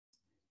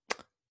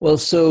Well,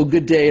 so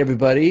good day,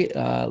 everybody.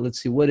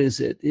 Let's see, what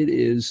is it? It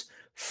is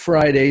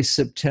Friday,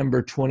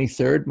 September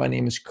 23rd. My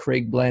name is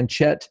Craig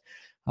Blanchett,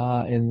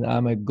 and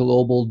I'm a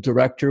global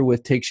director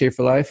with Take Shape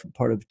for Life,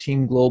 part of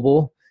Team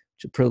Global.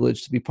 It's a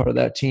privilege to be part of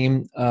that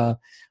team. I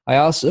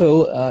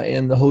also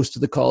am the host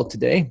of the call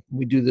today.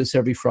 We do this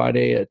every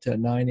Friday at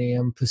 9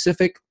 a.m.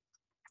 Pacific.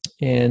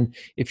 And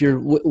if you're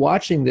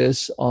watching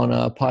this on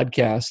a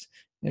podcast,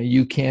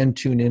 you can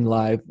tune in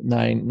live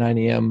 9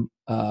 a.m.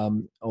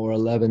 Or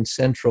 11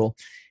 Central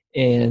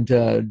and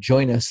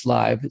join us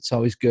live. It's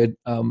always good.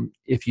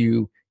 If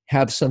you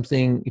have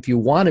something, if you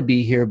want to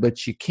be here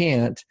but you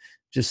can't,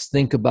 just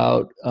think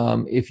about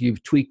if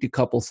you've tweaked a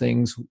couple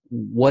things,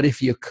 what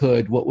if you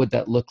could, what would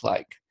that look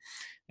like?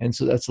 And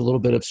so that's a little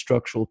bit of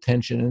structural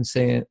tension, and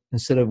saying,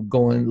 instead of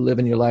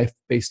living your life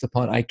based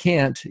upon I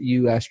can't,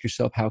 you ask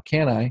yourself, how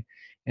can I?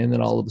 And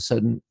then all of a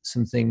sudden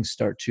some things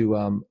start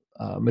to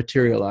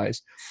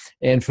materialize.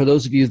 And for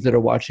those of you that are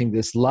watching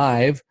this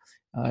live,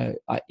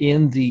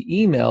 in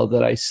the email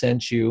that I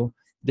sent you,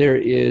 there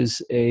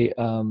is a,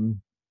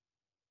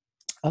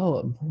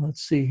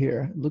 let's see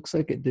here. It looks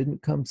like it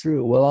didn't come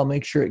through. Well, I'll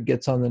make sure it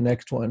gets on the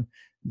next one.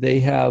 They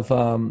have,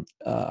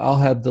 I'll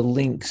have the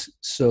links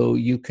so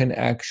you can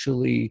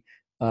actually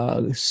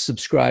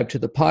subscribe to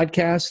the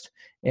podcast.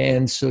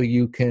 And so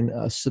you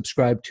can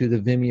subscribe to the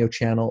Vimeo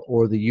channel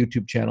or the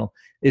YouTube channel.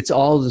 It's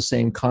all the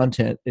same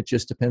content. It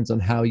just depends on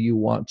how you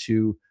want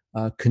to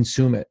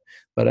consume it.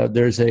 But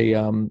there's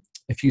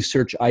if you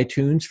search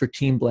iTunes for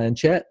Team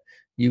Blanchett,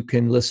 you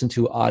can listen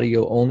to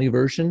audio only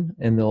version,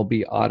 and they'll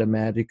be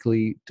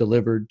automatically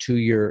delivered to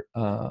your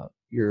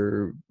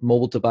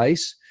mobile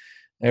device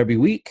every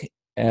week.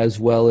 As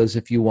well as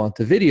if you want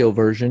the video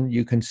version,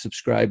 you can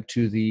subscribe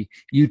to the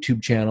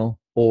YouTube channel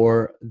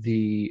or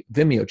the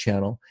Vimeo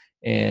channel,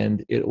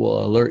 and it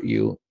will alert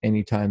you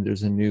anytime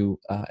there's a new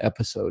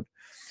episode.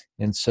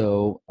 And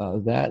so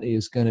that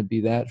is going to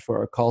be that for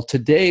our call.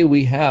 Today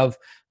we're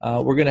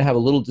going to have a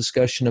little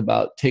discussion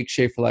about Take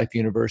Shape for Life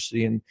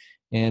University.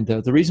 And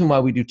the reason why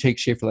we do Take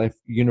Shape for Life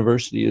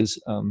University is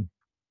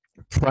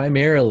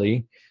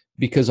primarily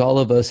because all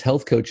of us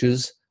health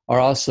coaches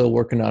are also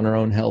working on our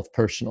own health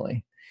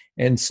personally.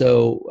 And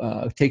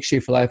so Take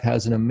Shape for Life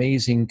has an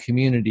amazing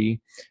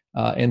community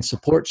and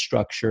support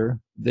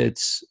structure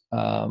that's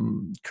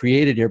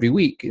created every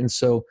week. And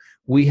so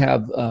we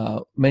have,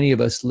 many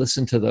of us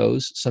listen to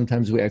those.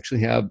 Sometimes we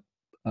actually have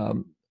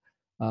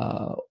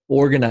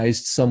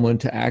organized someone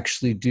to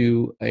actually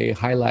do a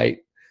highlight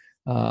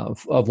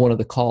of one of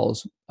the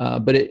calls.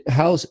 But it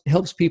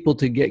helps people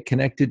to get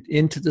connected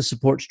into the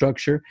support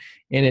structure,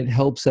 and it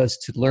helps us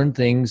to learn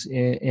things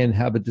and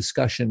have a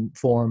discussion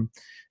forum.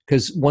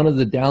 Because one of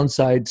the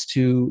downsides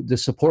to the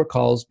support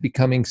calls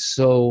becoming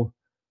so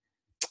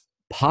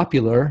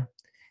popular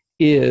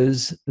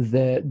is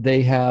that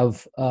they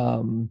have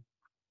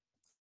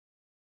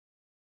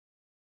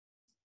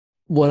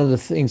one of the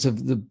things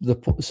of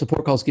the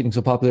support calls getting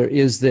so popular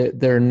is that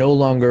they're no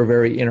longer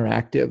very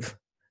interactive.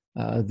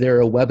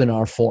 They're a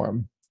webinar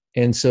form.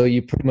 And so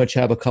you pretty much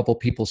have a couple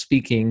people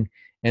speaking,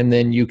 and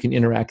then you can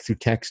interact through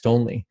text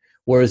only.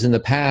 Whereas in the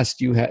past,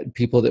 you had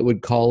people that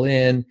would call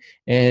in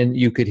and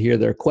you could hear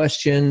their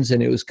questions,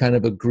 and it was kind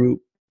of a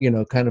group,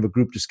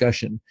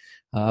 discussion.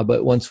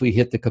 But once we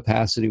hit the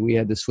capacity, we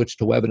had to switch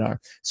to webinar.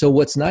 So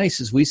what's nice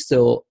is we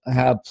still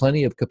have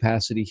plenty of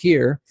capacity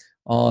here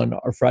on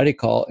our Friday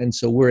call. And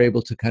so we're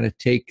able to kind of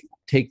take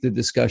the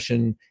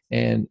discussion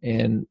and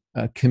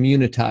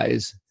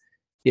communitize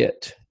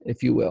it,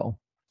 if you will.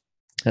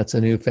 That's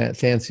a new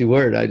fancy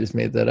word. I just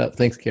made that up.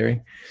 Thanks,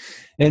 Carrie.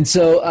 And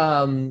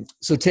so,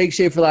 Take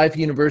Shape for Life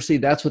University,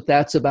 that's what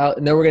that's about.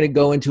 And then we're going to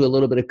go into a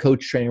little bit of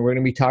coach training. We're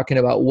going to be talking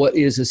about what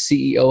is a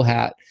CEO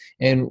hat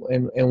and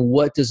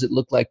what does it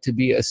look like to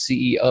be a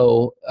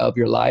CEO of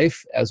your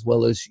life as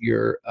well as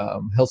your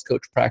health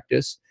coach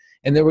practice.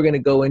 And then we're going to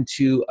go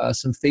into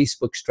some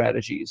Facebook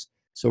strategies.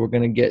 So we're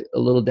going to get a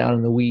little down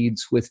in the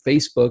weeds with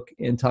Facebook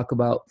and talk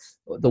about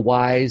the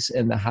whys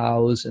and the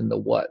hows and the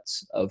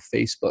whats of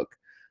Facebook.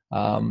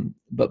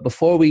 But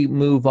before we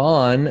move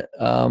on,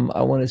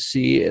 I want to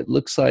see, it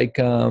looks like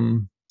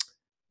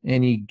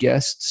any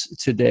guests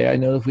today. I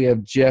know that we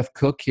have Jeff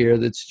Cook here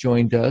that's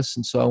joined us.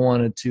 And so I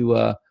wanted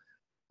to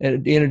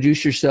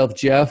introduce yourself,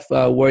 Jeff.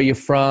 Where are you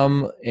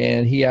from?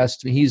 And he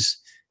asked me,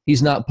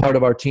 he's not part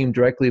of our team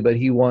directly, but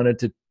he wanted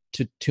to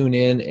tune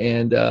in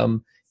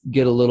and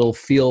get a little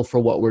feel for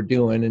what we're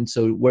doing. And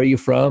so where are you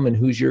from and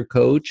who's your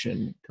coach?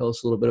 And tell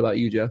us a little bit about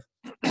you, Jeff.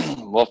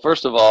 Well,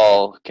 first of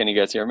all, can you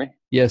guys hear me?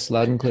 Yes,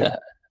 loud and clear.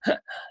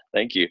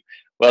 Thank you.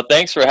 Well,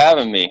 thanks for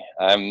having me.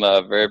 I'm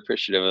very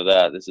appreciative of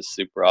that. This is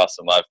super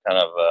awesome. I've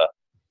kind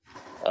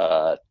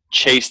of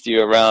chased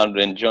you around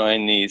and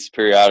joined these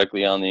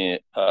periodically on the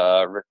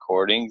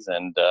recordings.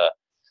 And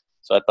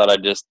so I thought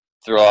I'd just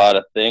throw out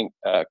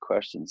a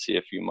question, see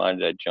if you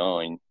minded I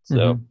join.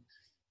 So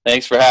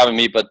thanks for having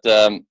me. But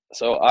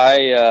so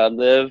I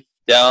live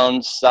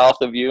down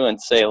south of you in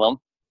Salem.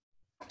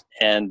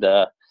 And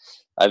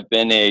I've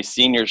been a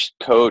seniors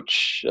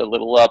coach, a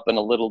little up and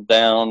a little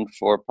down,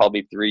 for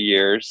probably 3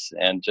 years,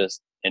 and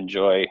just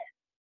enjoy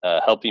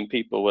helping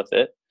people with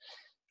it.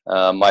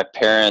 My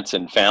parents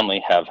and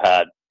family have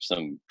had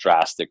some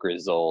drastic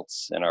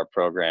results in our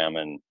program,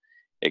 and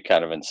it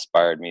kind of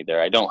inspired me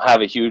there. I don't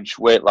have a huge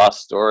weight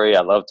loss story.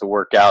 I love to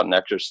work out and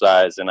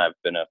exercise, and I've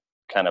been a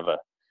kind of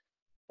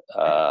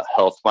a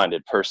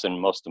health-minded person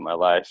most of my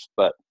life.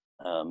 But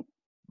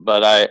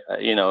I,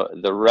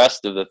 the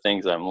rest of the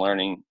things I'm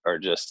learning are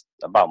just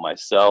about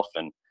myself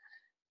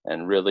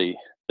and really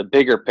the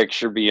bigger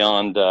picture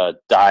beyond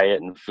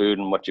diet and food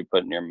and what you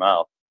put in your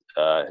mouth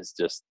has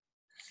just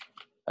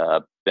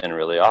been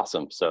really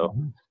awesome. So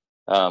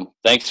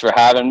thanks for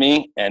having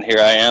me. And here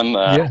I am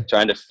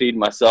trying to feed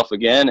myself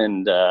again,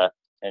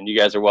 and you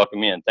guys are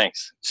welcoming me in.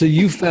 Thanks. So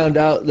you found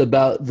out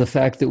about the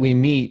fact that we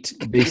meet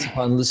based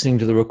upon listening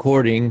to the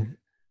recording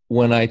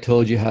when I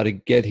told you how to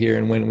get here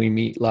and when we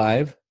meet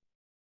live?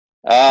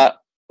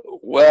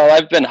 Well,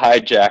 I've been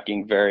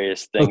hijacking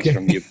various things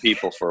from you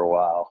people for a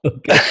while.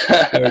 Okay.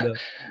 Fair enough.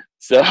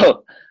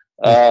 So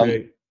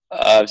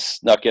I've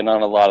snuck in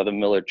on a lot of the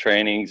Miller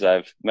trainings.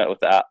 I've met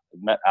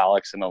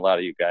Alex and a lot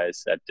of you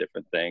guys at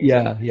different things.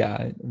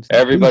 Yeah.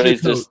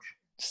 Everybody's just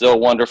so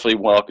wonderfully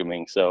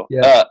welcoming. So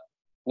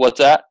what's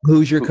that?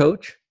 Who's your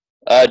coach?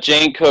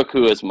 Jane Cook,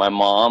 who is my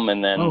mom,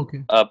 and then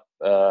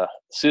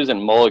Susan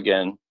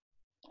Mulligan,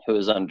 who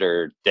is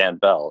under Dan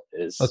Bell,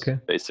 is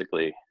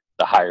basically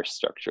the higher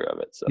structure of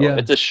it. So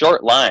it's a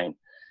short line,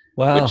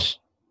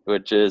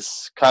 which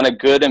is kind of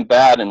good and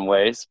bad in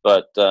ways,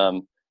 but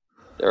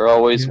they're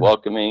always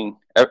welcoming.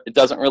 It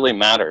doesn't really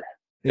matter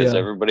because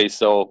everybody's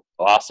so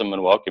awesome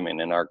and welcoming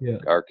in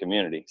our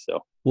community. So,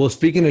 well,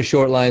 speaking of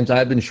short lines,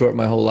 I've been short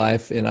my whole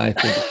life, and I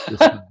think it's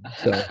just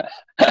so.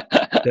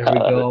 There we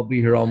go. I'll be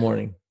here all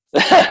morning.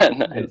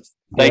 Nice.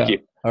 Thank you.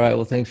 All right.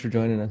 Well, thanks for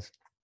joining us.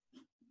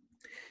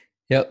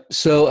 Yep.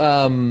 So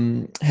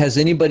has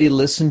anybody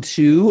listened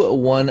to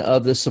one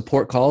of the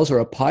support calls or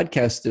a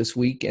podcast this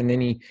week, and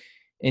any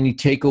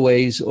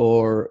takeaways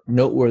or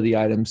noteworthy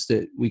items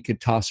that we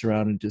could toss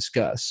around and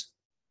discuss?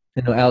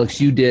 I know, Alex,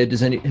 you did.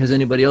 Has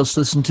anybody else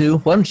listened to?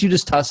 Why don't you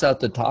just toss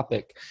out the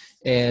topic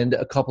and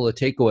a couple of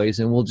takeaways,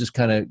 and we'll just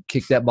kind of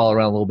kick that ball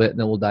around a little bit, and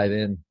then we'll dive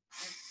in.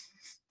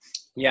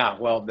 Yeah.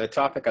 Well, the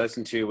topic I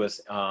listened to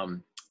was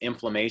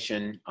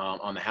inflammation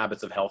on the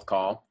Habits of Health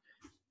call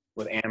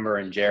with Amber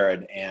and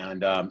Jared.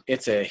 And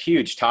it's a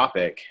huge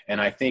topic.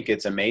 And I think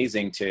it's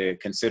amazing to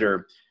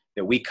consider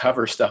that we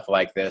cover stuff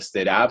like this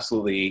that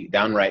absolutely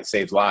downright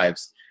saves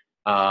lives.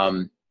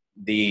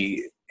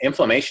 The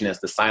inflammation is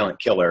the silent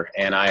killer.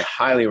 And I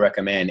highly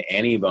recommend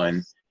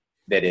anyone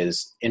that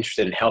is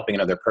interested in helping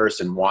another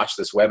person watch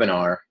this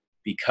webinar,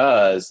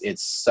 because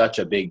it's such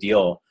a big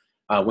deal.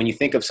 When you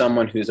think of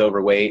someone who's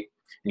overweight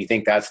and you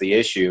think that's the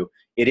issue,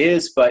 it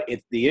is, but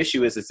the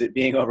issue is that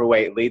being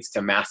overweight leads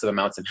to massive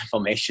amounts of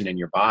inflammation in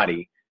your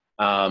body.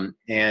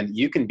 And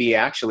you can be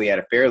actually at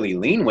a fairly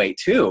lean weight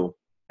too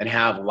and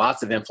have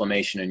lots of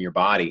inflammation in your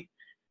body.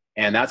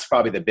 And that's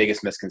probably the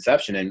biggest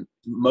misconception. And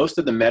most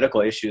of the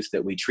medical issues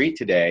that we treat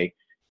today,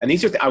 and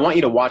these are, I want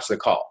you to watch the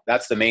call.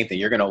 That's the main thing.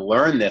 You're going to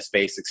learn this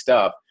basic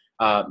stuff.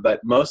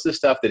 But most of the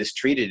stuff that is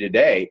treated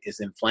today is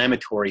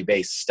inflammatory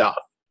based stuff.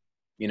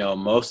 You know,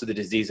 most of the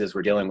diseases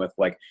we're dealing with,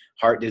 like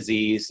heart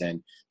disease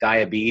and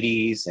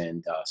diabetes,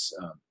 and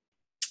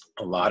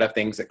a lot of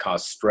things that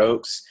cause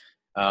strokes,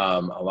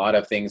 a lot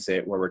of things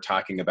where we're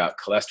talking about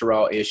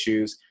cholesterol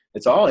issues,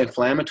 it's all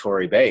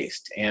inflammatory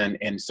based. And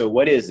so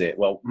what is it?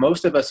 Well,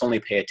 most of us only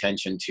pay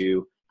attention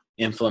to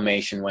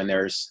inflammation when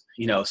there's,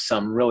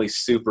 some really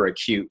super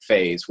acute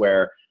phase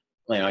where,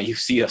 you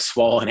see a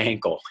swollen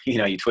ankle,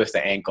 you twist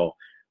the ankle,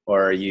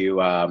 or you,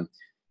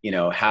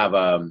 have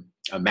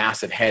a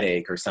massive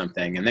headache or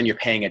something, and then you're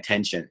paying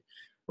attention.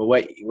 But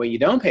what you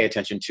don't pay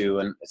attention to,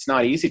 and it's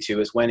not easy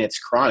to, is when it's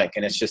chronic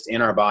and it's just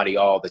in our body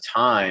all the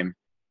time,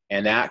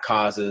 and that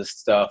causes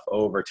stuff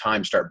over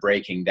time start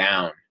breaking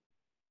down.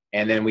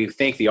 And then we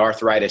think the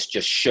arthritis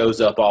just shows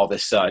up all of a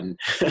sudden.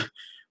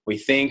 We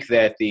think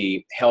that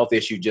the health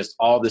issue just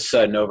all of a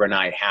sudden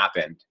overnight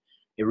happened.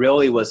 It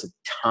really was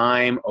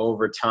time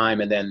over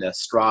time, and then the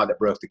straw that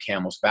broke the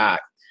camel's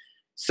back.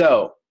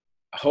 So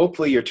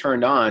hopefully you're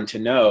turned on to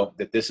know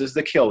that this is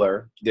the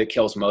killer that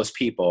kills most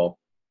people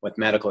with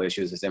medical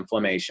issues, is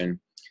inflammation.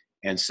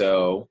 And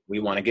so we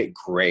want to get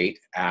great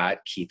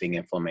at keeping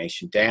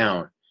inflammation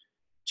down.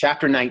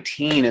 Chapter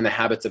 19 in the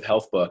Habits of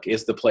Health book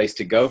is the place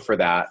to go for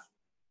that.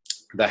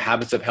 The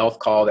Habits of Health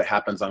call that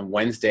happens on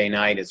Wednesday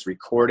night is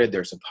recorded.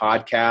 There's a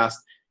podcast,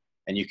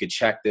 and you could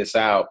check this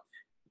out.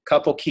 A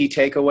couple key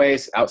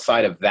takeaways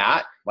outside of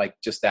that, like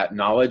just that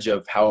knowledge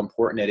of how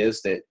important it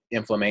is that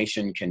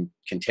inflammation can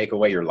take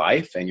away your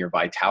life and your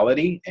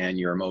vitality and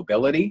your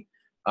mobility.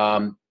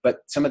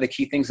 But some of the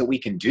key things that we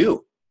can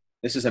do.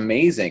 This is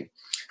amazing.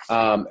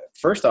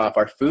 First off,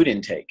 our food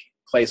intake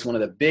plays one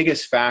of the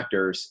biggest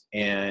factors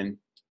in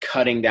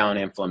cutting down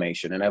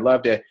inflammation. And I'd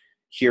love to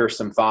hear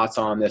some thoughts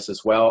on this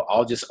as well.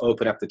 I'll just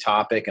open up the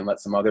topic and let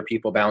some other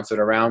people bounce it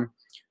around.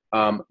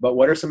 But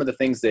what are some of the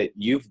things that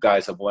you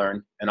guys have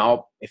learned? And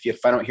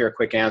if I don't hear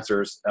quick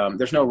answers,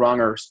 there's no wrong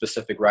or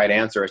specific right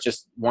answer. I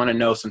just want to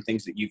know some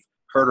things that you've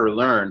heard or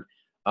learned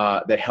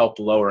that help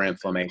lower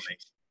inflammation?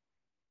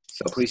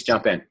 So please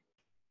jump in.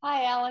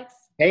 Hi, Alex.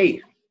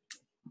 Hey.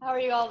 How are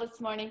you all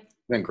this morning?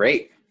 Been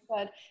great.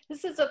 Good.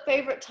 This is a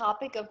favorite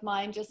topic of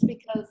mine just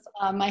because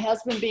my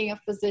husband, being a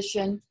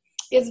physician,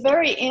 is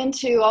very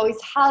into, always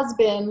has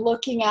been,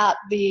 looking at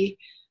the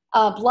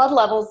blood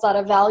levels that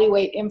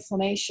evaluate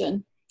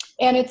inflammation.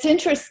 And it's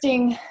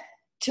interesting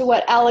to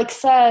what Alex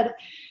said,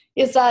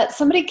 is that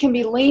somebody can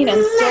be lean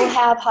and still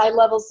have high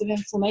levels of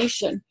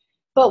inflammation.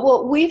 But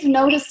what we've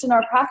noticed in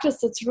our practice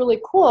that's really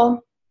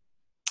cool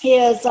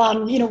is,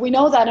 we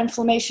know that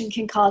inflammation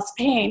can cause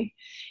pain.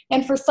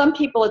 And for some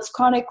people, it's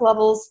chronic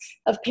levels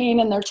of pain,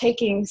 and they're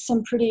taking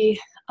some pretty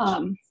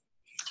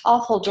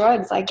awful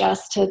drugs, I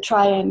guess, to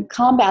try and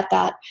combat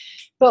that.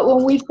 But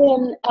when we've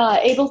been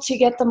able to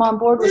get them on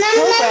board with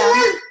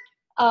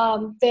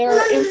programs,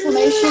 their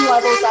inflammation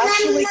levels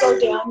actually go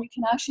down. You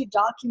can actually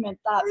document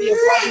that via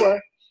blood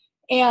work.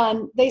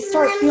 And they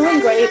start feeling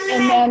great.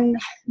 And then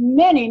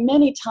many,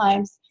 many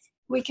times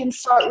we can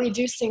start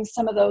reducing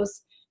some of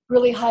those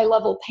really high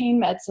level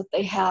pain meds that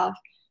they have,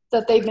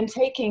 that they've been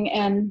taking.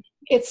 And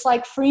it's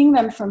like freeing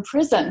them from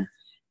prison.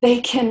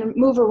 They can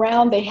move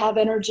around, they have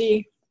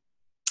energy,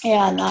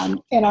 and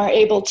are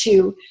able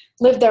to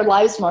live their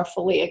lives more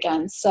fully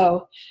again.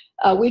 So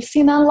we've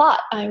seen that a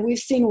lot. We've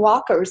seen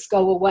walkers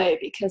go away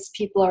because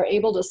people are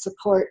able to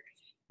support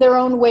their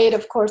own weight,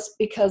 of course,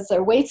 because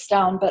their weight's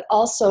down, but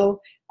also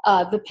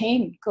the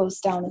pain goes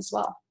down as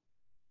well.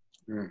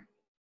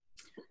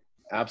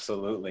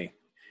 Absolutely.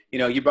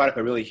 You brought up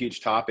a really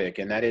huge topic,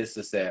 and that is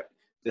that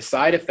the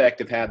side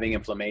effect of having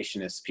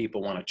inflammation is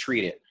people want to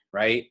treat it,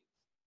 right?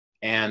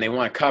 And they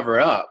want to cover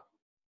it up.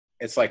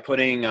 It's like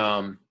putting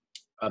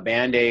a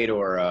Band-Aid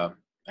or a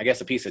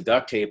piece of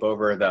duct tape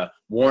over the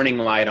warning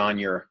light on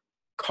your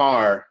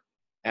car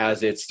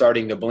as it's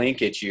starting to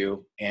blink at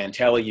you and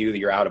tell you that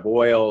you're out of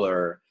oil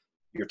or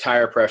your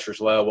tire pressure's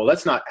low. Well,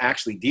 let's not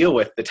actually deal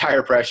with the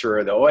tire pressure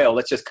or the oil.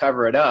 Let's just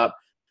cover it up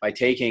by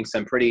taking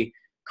some pretty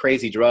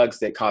crazy drugs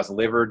that cause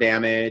liver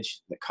damage,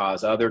 that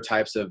cause other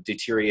types of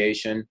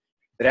deterioration,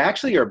 that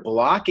actually are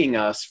blocking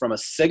us from a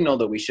signal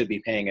that we should be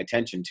paying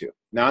attention to.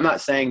 Now, I'm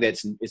not saying that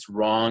it's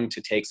wrong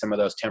to take some of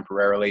those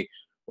temporarily,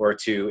 or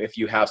if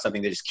you have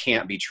something that just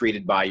can't be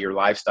treated by your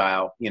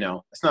lifestyle,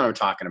 that's not what I'm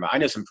talking about. I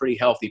know some pretty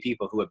healthy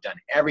people who have done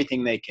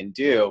everything they can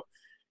do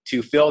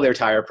to fill their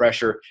tire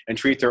pressure and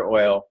treat their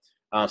oil.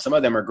 Some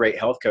of them are great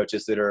health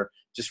coaches that are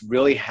just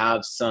really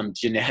have some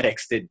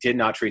genetics that did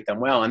not treat them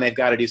well, and they've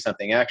got to do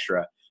something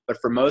extra. But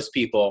for most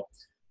people,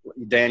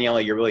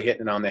 Daniela, you're really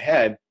hitting it on the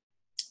head.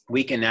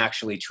 We can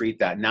actually treat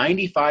that.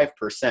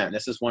 95%,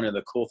 this is one of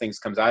the cool things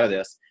that comes out of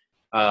this,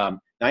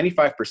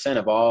 95%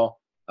 of all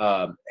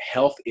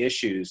health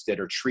issues that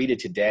are treated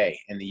today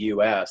in the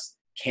U.S.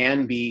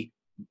 can be,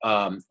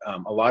 a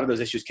lot of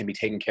those issues can be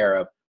taken care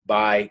of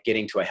by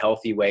getting to a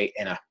healthy weight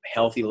and a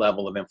healthy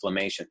level of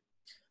inflammation.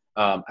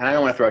 And I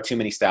don't want to throw out too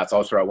many stats.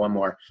 I'll throw out one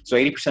more. So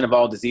 80% of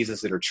all diseases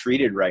that are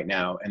treated right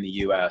now in the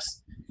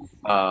U.S.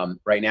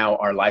 Right now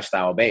are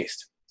lifestyle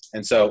based.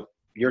 And so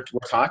we're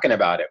talking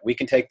about it. We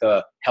can take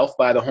the health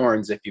by the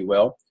horns, if you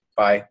will,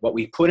 by what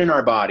we put in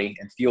our body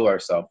and fuel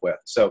ourselves with.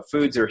 So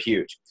foods are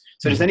huge.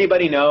 So does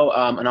anybody know,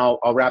 and I'll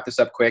wrap this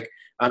up quick,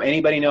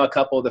 anybody know a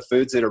couple of the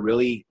foods that are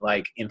really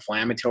like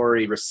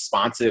inflammatory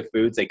responsive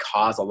foods? They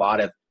cause a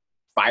lot of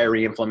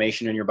fiery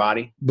inflammation in your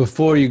body?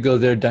 Before you go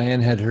there,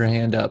 Diane had her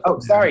hand up. Oh,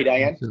 sorry,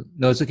 Diane.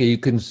 No, it's okay. You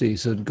couldn't see.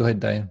 So go ahead,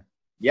 Diane.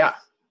 Yeah.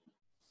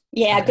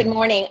 Yeah, good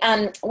morning.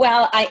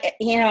 Well,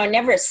 it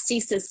never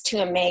ceases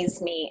to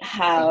amaze me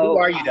how... Who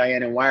are you,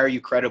 Diane, and why are you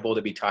credible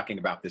to be talking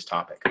about this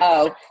topic?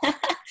 Oh,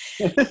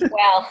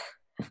 well,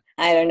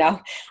 I don't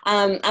know.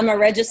 I'm a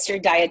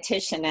registered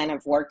dietitian, and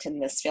I've worked in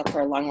this field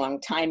for a long,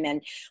 long time.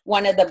 And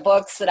one of the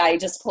books that I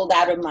just pulled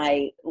out of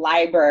my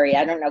library,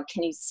 I don't know,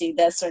 can you see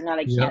this or not?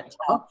 I can't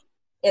tell.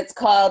 It's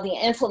called The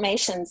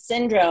Inflammation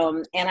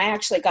Syndrome, and I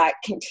actually got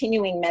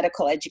continuing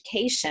medical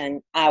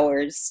education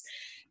hours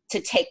to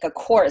take a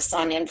course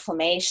on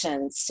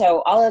inflammation.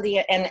 So all of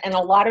and a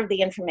lot of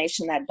the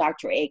information that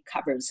Dr. A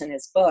covers in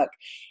his book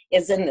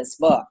is in this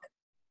book.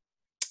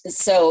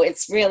 So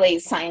it's really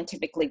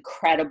scientifically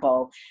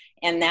credible.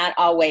 And that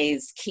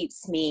always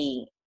keeps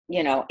me,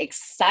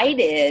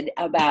 excited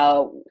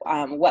about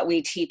what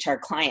we teach our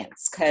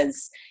clients,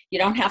 because you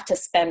don't have to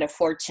spend a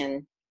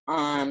fortune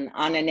on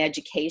an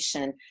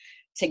education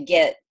to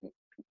get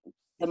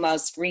the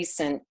most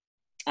recent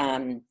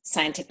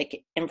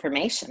scientific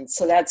information.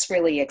 So that's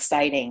really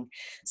exciting.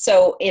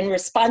 So in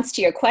response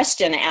to your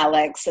question,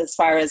 Alex, as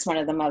far as one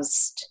of the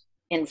most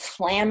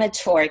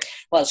inflammatory,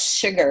 well,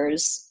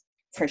 sugars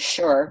for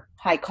sure,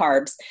 high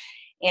carbs,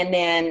 and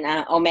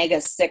then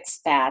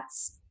omega-6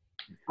 fats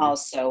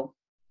also.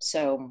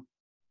 So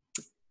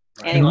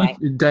anyway.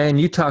 Diane,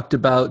 you talked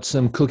about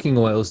some cooking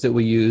oils that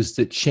we use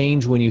that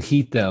change when you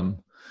heat them.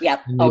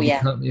 Yep. And they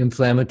become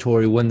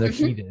inflammatory when they're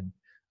heated.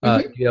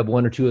 Do you have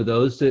one or two of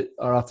those that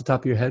are off the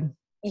top of your head?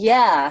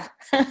 Yeah,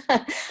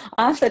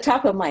 off the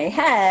top of my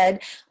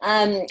head.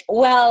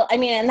 Well,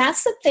 and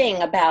that's the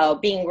thing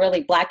about being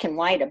really black and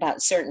white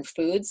about certain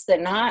foods.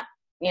 They're not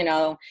you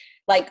know,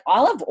 like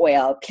olive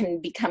oil can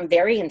become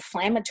very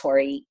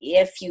inflammatory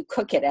if you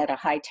cook it at a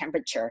high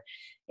temperature.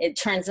 It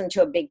turns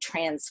into a big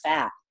trans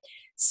fat.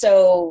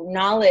 So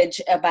knowledge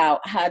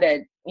about how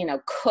to, you know,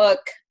 cook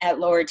at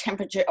lower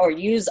temperature or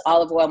use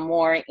olive oil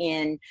more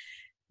in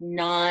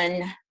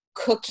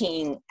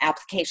non-cooking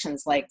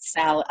applications like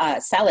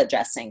salad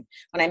dressing.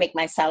 When I make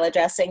my salad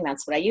dressing,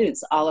 that's what I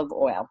use, olive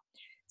oil.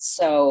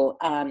 So,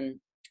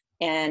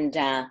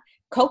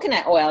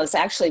 coconut oil is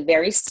actually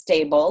very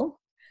stable.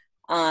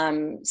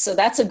 So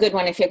that's a good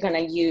one if you're going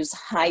to use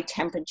high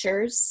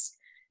temperatures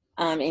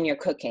in your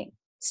cooking.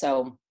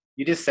 So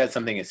you just said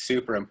something that's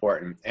super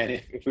important. And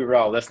if we were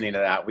all listening to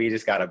that, we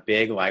just got a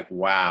big, like,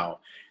 wow.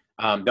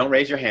 Don't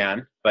raise your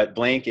hand, but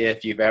blink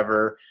if you've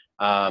ever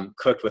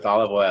cooked with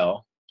olive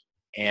oil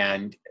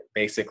and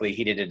basically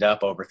heated it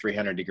up over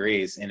 300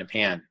 degrees in a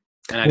pan.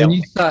 And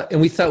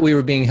we thought we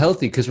were being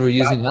healthy because we're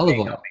using olive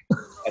oil.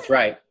 That's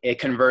right. It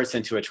converts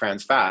into a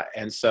trans fat.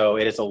 And so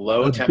it is a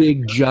low temperature.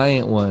 Big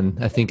giant one,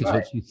 I think is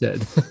what you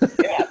said.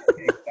 Yeah,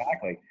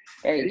 exactly.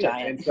 Very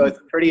giant. And so it's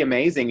pretty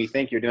amazing. You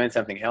think you're doing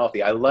something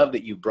healthy. I love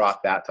that you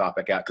brought that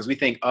topic out because we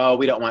think, oh,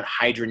 we don't want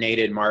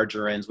hydrogenated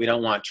margarines. We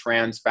don't want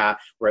trans fat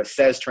where it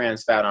says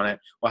trans fat on it.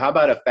 Well, how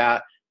about a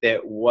fat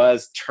that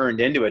was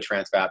turned into a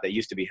trans fat that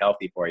used to be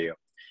healthy for you?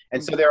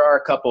 And so there are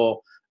a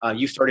couple,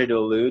 you started to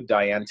allude,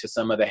 Diane, to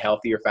some of the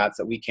healthier fats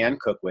that we can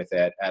cook with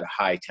it at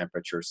high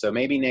temperatures. So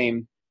maybe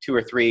name 2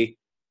 or 3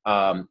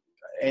 and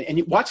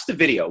you watch the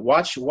video,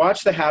 watch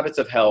The Habits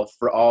of Health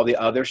for all the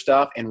other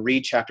stuff and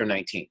read chapter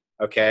 19.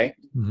 Okay.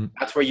 Mm-hmm.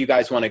 That's where you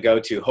guys want to go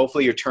to.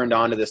 Hopefully you're turned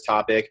on to this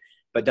topic,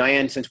 but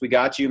Diane, since we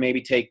got you,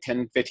 maybe take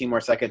 10, 15 more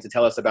seconds to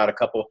tell us about a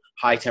couple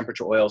high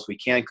temperature oils we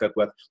can cook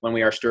with when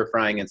we are stir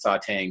frying and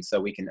sauteing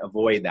so we can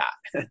avoid that.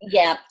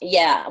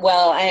 Yeah.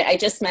 Well, I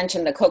just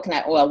mentioned the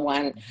coconut oil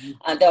one,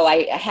 though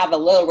I have a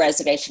little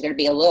reservation, going to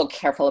be a little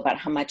careful about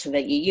how much of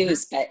it you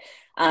use, but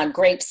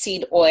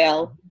grapeseed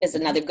oil is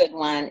another good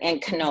one,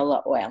 and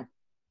canola oil.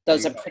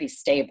 Those are pretty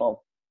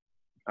stable.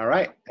 All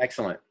right.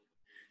 Excellent.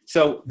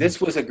 So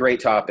this was a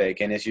great topic.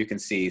 And as you can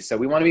see, so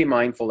we want to be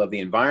mindful of the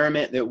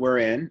environment that we're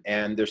in.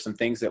 And there's some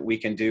things that we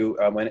can do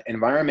when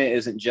environment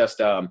isn't just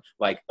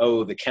like,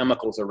 oh, the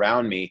chemicals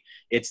around me.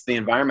 It's the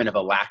environment of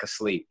a lack of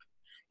sleep.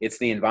 It's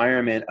the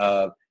environment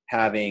of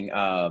having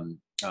a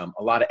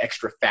lot of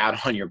extra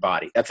fat on your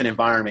body. That's an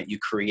environment you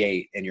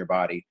create in your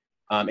body.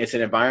 It's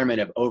an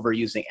environment of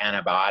overusing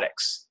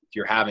antibiotics. If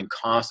you're having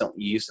constant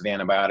use of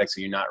antibiotics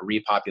and you're not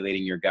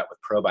repopulating your gut with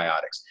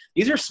probiotics.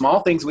 These are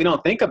small things we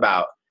don't think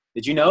about.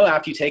 Did you know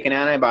after you take an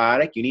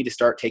antibiotic, you need to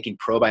start taking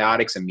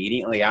probiotics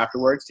immediately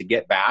afterwards to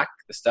get back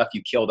the stuff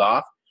you killed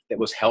off that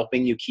was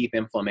helping you keep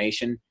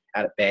inflammation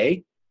at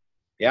bay?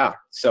 Yeah,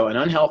 so an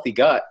unhealthy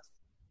gut.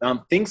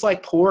 Things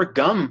like poor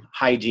gum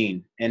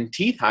hygiene and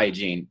teeth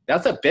hygiene.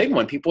 That's a big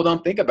one. People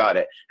don't think about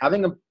it.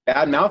 Having a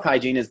bad mouth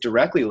hygiene is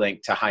directly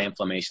linked to high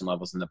inflammation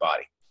levels in the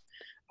body.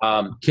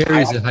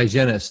 Carrie's a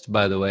hygienist,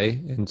 by the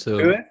way. And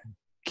so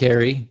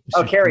Carrie.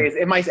 Oh, Carrie.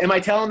 Am I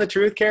telling the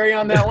truth, Carrie,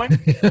 on that one?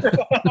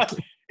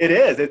 It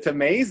is. It's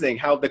amazing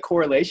how the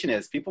correlation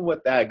is. People with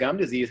gum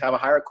disease have a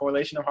higher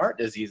correlation of heart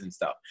disease and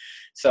stuff.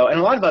 So, and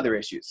a lot of other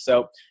issues.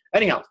 So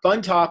anyhow,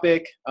 fun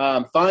topic,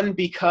 fun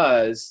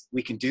because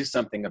we can do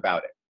something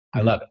about it.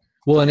 I love it.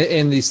 Well,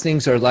 and these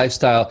things are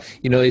lifestyle.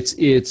 You know, it's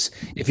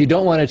if you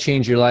don't want to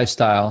change your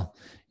lifestyle,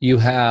 you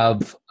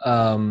have,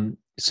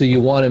 so you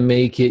want to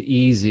make it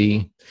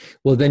easy.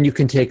 Well, then you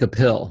can take a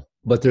pill,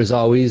 but there's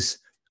always,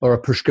 or a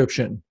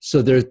prescription.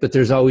 So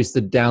there's always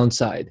the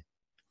downside.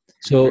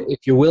 So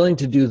if you're willing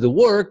to do the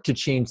work to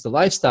change the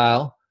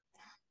lifestyle,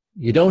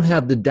 you don't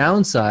have the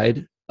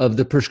downside of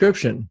the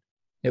prescription.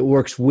 It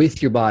works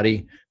with your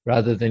body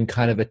rather than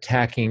kind of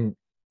attacking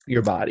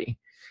your body.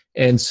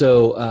 And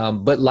so,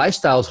 but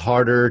lifestyle is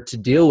harder to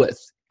deal with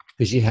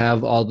because you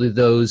have all of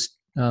those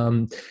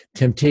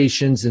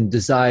temptations and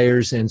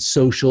desires and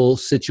social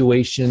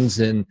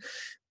situations and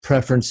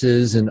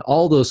preferences and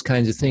all those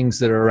kinds of things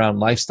that are around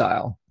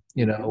lifestyle,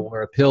 you know,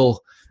 where a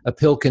pill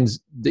can,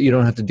 you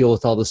don't have to deal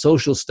with all the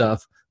social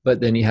stuff, but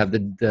then you have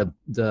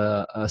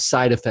the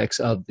side effects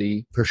of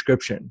the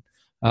prescription.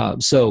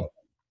 So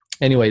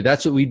anyway,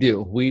 that's what we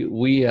do. We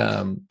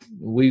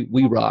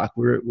rock.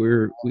 We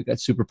got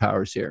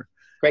superpowers here.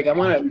 Greg, I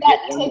want to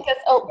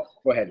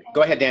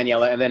go ahead,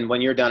 Daniela. And then when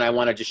you're done, I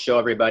want to just show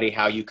everybody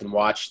how you can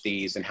watch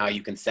these and how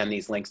you can send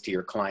these links to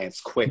your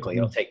clients quickly.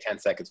 It'll take 10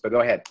 seconds, but go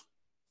ahead.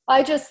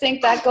 I just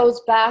think that goes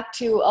back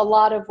to a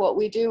lot of what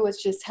we do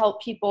is just help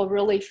people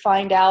really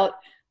find out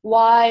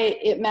why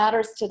it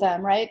matters to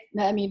them, right?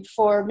 I mean,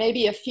 for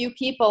maybe a few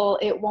people,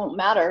 it won't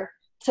matter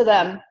to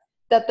them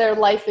that their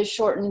life is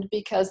shortened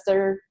because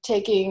they're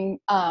taking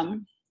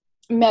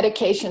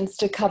medications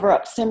to cover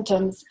up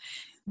symptoms.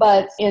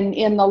 But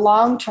in the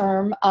long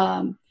term,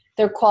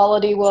 their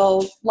quality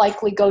will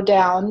likely go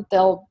down.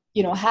 They'll,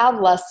 have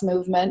less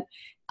movement.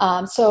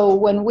 So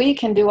when we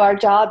can do our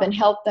job and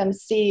help them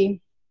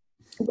see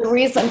the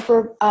reason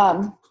for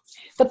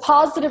the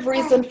positive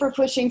reason for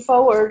pushing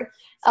forward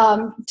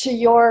to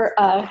your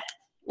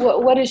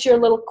what is your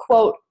little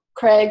quote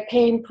Craig,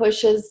 pain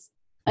pushes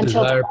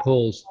until desire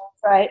pulls.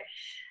 Right.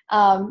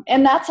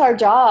 And that's our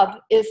job,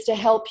 is to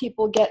help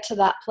people get to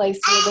that place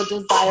where the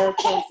desire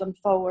pulls them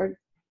forward.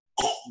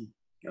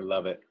 I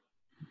love it.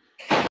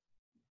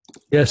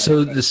 Yeah,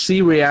 so the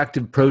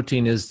C-reactive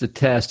protein is the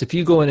test. If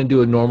you go in and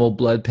do a normal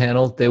blood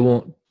panel, they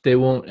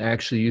won't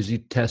actually usually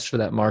test for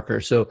that marker.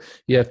 So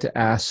you have to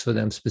ask for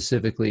them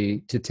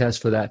specifically to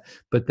test for that.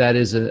 But that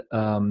is a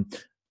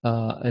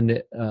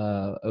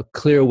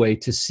clear way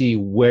to see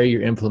where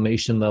your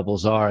inflammation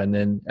levels are, and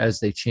then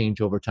as they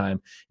change over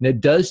time. And it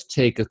does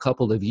take a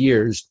couple of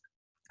years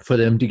for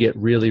them to get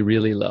really,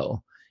 really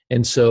low.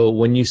 And so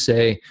when you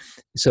say,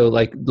 so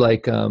like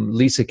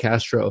Lisa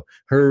Castro,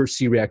 her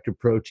C-reactive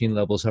protein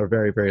levels are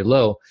very, very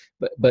low,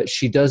 but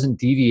she doesn't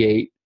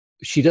deviate.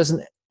 She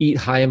doesn't eat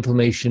high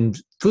inflammation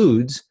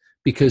foods,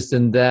 because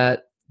then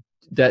that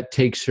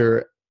takes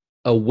her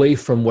away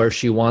from where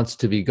she wants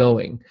to be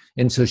going.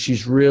 And so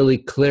she's really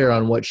clear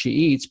on what she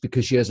eats,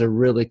 because she has a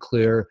really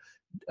clear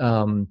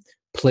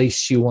place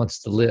she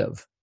wants to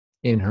live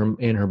in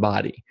her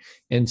body.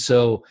 And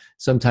so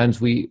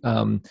sometimes we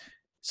have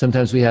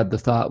the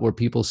thought where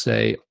people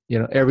say,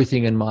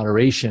 everything in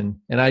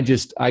moderation. And I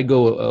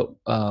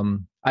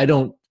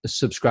don't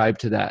subscribe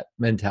to that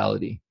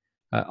mentality.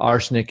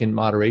 Arsenic in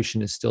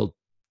moderation is still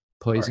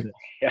poisonous.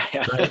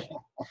 Yeah. Right?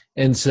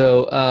 And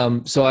so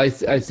I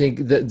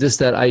think that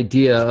that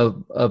idea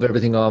of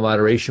everything in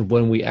moderation,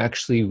 when we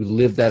actually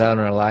live that out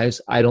in our lives,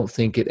 I don't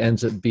think it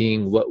ends up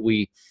being what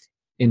we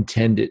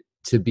intend it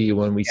to be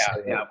when we say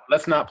it.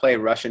 Let's not play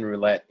Russian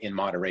roulette in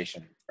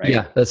moderation, right?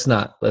 Yeah, let's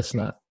not.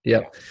 Yep.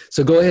 Yeah.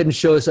 So go ahead and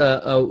show us.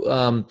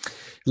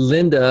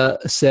 Linda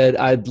said,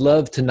 I'd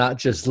love to not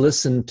just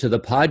listen to the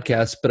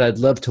podcast, but I'd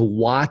love to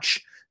watch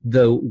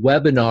the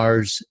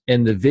webinars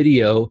and the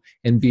video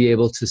and be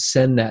able to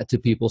send that to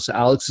people. So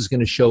Alex is going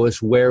to show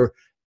us where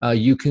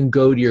you can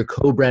go to your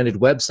co-branded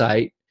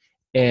website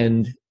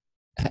and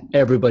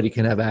everybody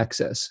can have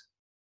access.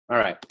 All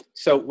right.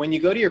 So when you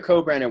go to your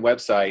co-branded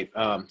website,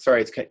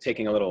 sorry, it's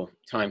taking a little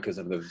time because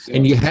of the Zoom.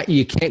 And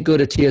you can't go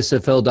to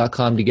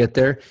tsfl.com to get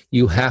there.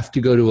 You have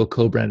to go to a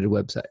co-branded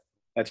website.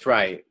 That's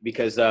right,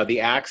 because the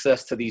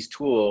access to these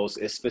tools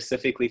is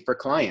specifically for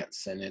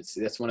clients, and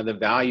that's one of the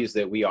values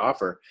that we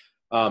offer.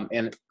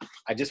 And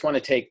I just want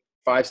to take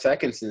 5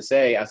 seconds and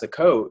say, as a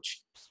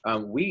coach,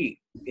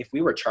 if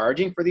we were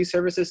charging for these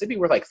services, it'd be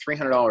worth like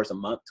 $300 a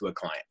month to a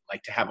client,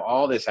 like to have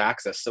all this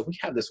access. So we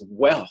have this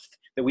wealth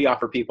that we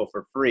offer people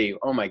for free.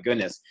 Oh my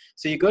goodness.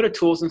 So you go to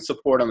tools and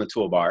support on the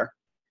toolbar.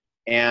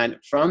 And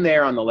from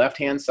there on the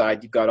left-hand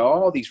side, you've got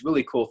all these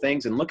really cool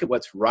things. And look at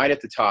what's right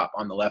at the top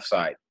on the left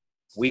side,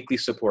 weekly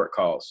support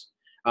calls.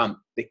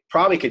 They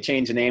probably could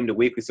change the name to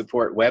weekly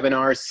support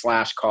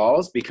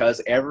webinars/calls,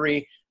 because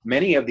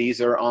many of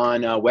these are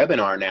on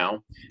webinar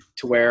now,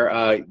 to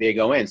where they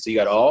go in. So you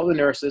got all the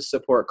nurses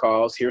support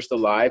calls. Here's the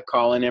live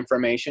call-in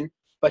information.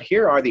 But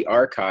here are the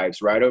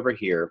archives right over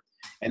here.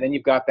 And then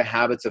you've got the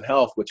habits of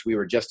health, which we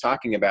were just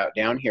talking about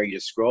down here. You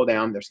just scroll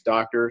down. There's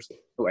doctors.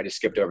 Oh, I just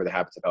skipped over the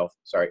habits of health.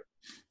 Sorry.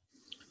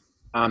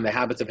 The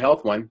habits of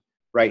health one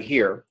right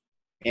here.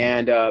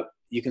 And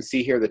you can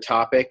see here the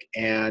topic.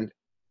 And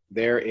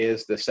there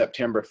is the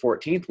September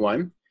 14th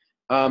one.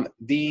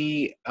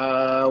 The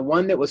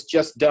one that was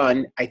just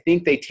done, I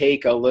think they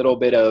take a little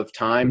bit of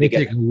time. They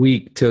take a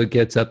week till it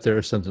gets up there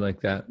or something like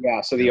that.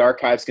 Yeah, so the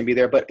archives can be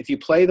there. But if you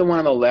play the one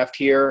on the left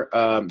here,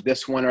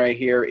 this one right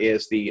here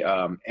is the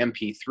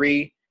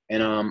MP3,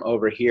 and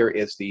over here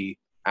is the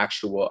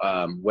actual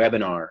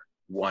webinar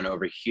one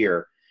over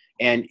here.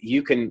 And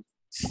you can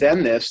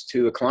send this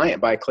to a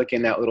client by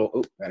clicking that little,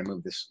 oh, gotta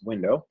move this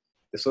window,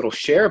 this little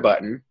share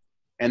button,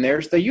 and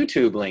there's the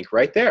YouTube link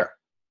right there.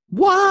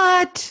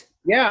 What?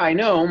 Yeah, I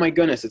know. Oh my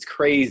goodness, it's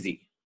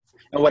crazy.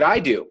 And what I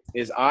do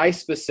is I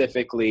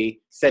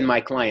specifically send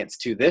my clients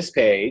to this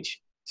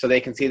page so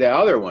they can see the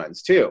other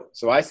ones too.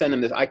 So I send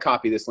them this, I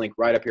copy this link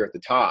right up here at the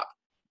top.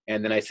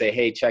 And then I say,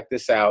 hey, check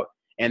this out.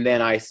 And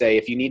then I say,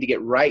 if you need to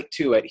get right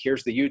to it,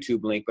 here's the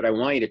YouTube link, but I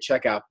want you to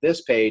check out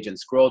this page and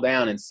scroll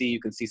down and see,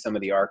 you can see some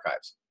of the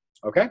archives.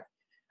 Okay.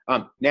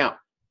 Now,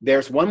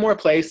 there's one more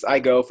place I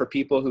go for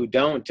people who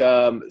don't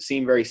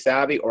seem very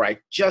savvy, or I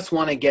just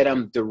want to get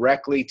them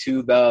directly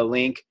to the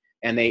link.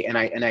 And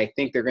I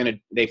think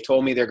they've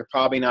told me they're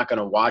probably not going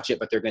to watch it,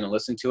 but they're going to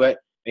listen to it,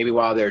 maybe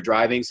while they're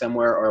driving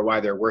somewhere or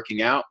while they're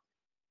working out.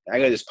 I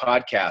got this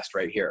podcast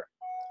right here,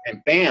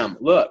 and bam,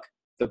 look,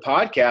 the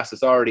podcast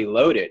is already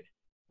loaded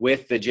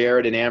with the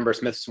Jared and Amber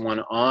Smith's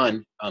one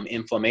on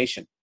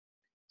inflammation.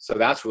 So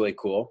that's really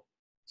cool.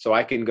 So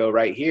I can go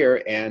right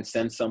here and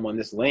send someone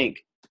this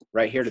link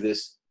right here to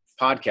this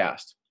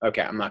podcast.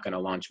 Okay, I'm not going to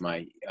launch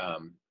my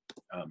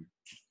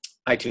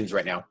iTunes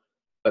right now,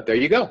 but there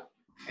you go.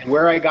 And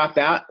where I got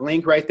that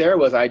link right there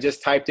was I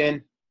just typed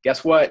in,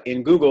 guess what,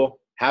 in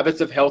Google,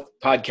 Habits of Health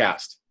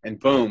podcast. And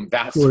boom,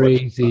 that's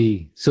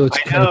crazy. So it's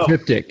kind of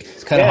cryptic.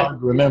 It's kind of hard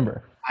to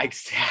remember.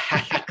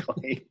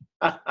 Exactly.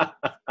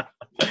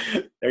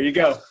 There you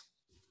go.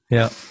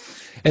 Yeah.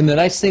 And the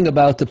nice thing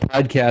about the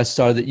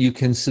podcasts are that you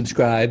can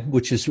subscribe,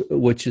 which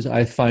is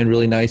I find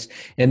really nice.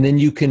 And then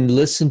you can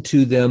listen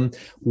to them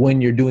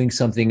when you're doing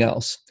something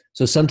else.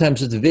 So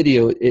sometimes with the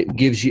video,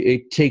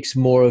 it takes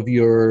more of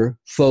your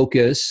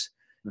focus.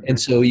 Mm-hmm. And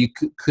so you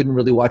couldn't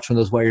really watch one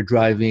of those while you're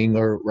driving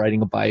or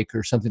riding a bike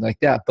or something like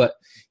that. But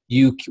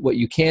what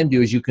you can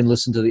do is you can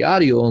listen to the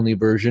audio only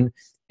version.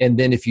 And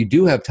then if you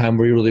do have time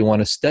where you really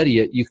want to study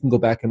it, you can go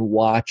back and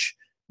watch,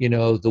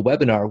 the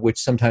webinar, which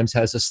sometimes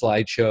has a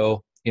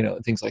slideshow,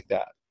 things like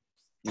that.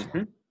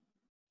 Mm-hmm.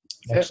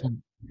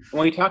 Excellent.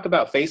 When we talk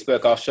about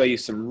Facebook, I'll show you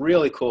some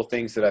really cool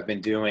things that I've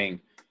been doing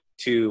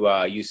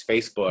to use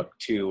Facebook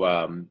to,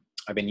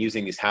 I've been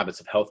using these habits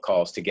of health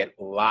calls to get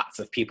lots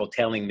of people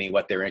telling me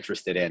what they're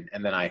interested in.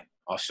 And then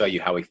I'll show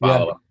you how we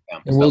follow up.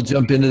 And we'll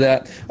jump into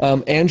that.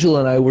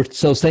 Angela and I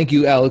so thank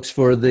you, Alex,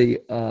 for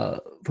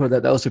that.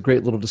 That was a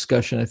great little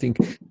discussion. I think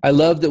I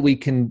love that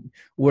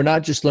we're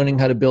not just learning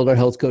how to build our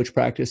health coach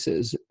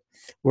practices.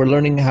 We're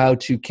learning how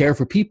to care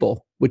for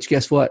people, which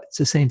guess what? It's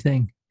the same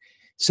thing.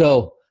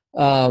 So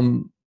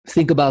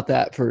think about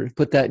that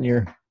put that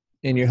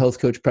in your health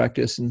coach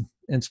practice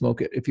and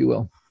smoke it, if you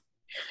will.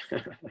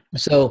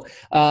 So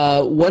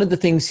one of the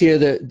things here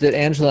that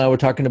Angela and I were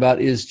talking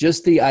about is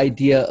just the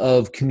idea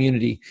of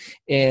community.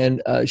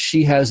 And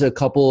she has a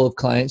couple of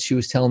clients she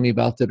was telling me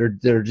about that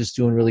are just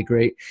doing really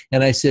great.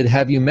 And I said,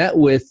 have you met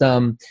with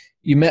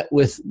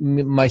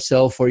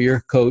myself or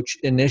your coach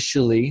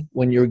initially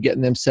when you were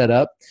getting them set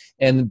up?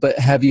 But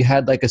have you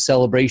had like a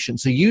celebration?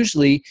 So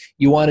usually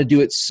you want to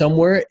do it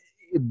somewhere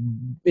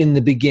in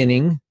the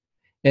beginning.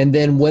 And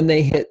then when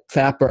they hit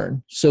fat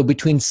burn, so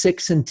between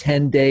 6 and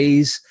 10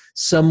 days,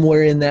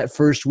 somewhere in that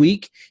first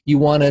week, you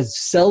want to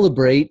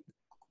celebrate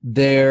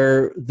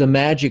the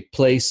magic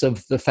place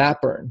of the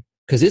fat burn,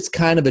 because it's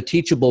kind of a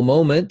teachable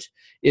moment.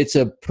 It's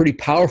a pretty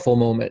powerful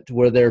moment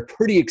where they're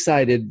pretty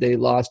excited they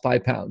lost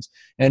 5 pounds.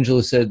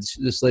 Angela said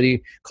this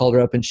lady called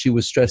her up and she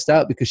was stressed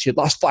out because she had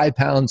lost 5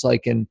 pounds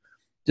like in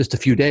just a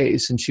few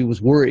days, and she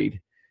was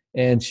worried.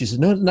 And she said,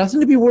 no,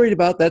 nothing to be worried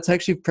about. That's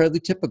actually fairly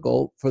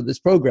typical for this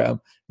program.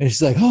 And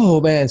she's like,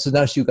 oh man. So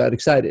now she got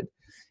excited.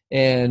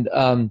 And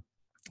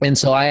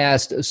so I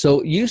asked,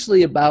 so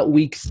usually about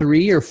week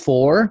 3 or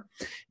 4,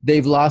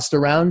 they've lost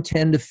around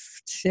 10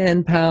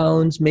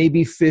 pounds,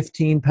 maybe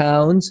 15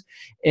 pounds.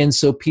 And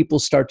so people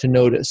start to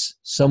notice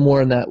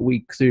somewhere in that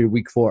week 3 or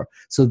week 4.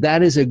 So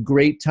that is a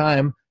great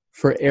time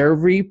for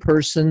every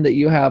person that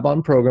you have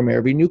on program,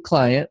 every new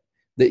client,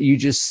 that you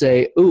just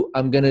say, oh,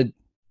 I'm going to,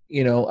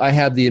 I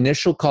have the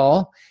initial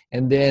call,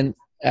 and then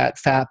at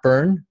fat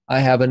burn, I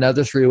have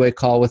another 3-way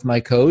call with my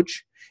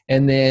coach.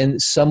 And then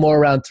somewhere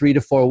around 3 to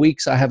 4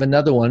 weeks, I have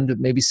another one to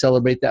maybe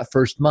celebrate that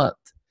first month.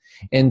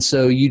 And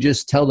so you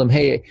just tell them,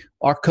 hey,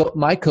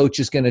 my coach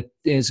is going to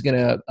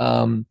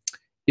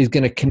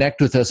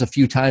connect with us a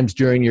few times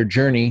during your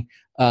journey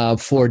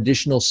for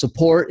additional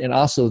support. And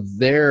also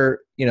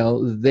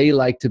they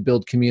like to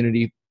build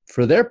community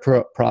for their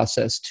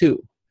process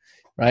too.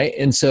 Right.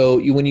 And so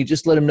when you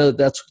just let them know that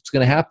that's what's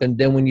going to happen,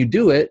 then when you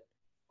do it,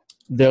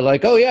 they're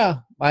like, oh yeah,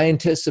 I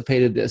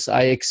anticipated this.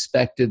 I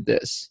expected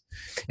this.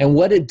 And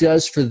what it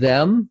does for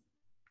them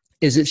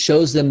is it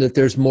shows them that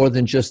there's more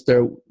than just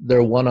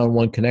their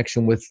one-on-one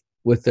connection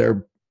with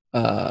their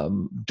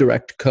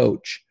direct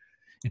coach.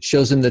 It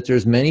shows them that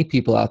there's many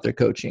people out there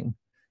coaching.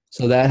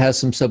 So that has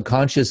some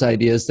subconscious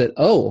ideas that,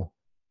 oh,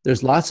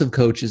 there's lots of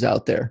coaches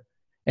out there.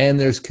 And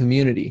there's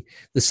community.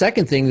 The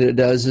second thing that it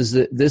does is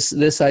that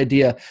this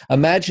idea,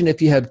 imagine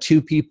if you have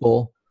 2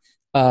 people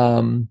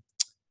that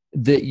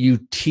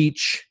you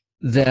teach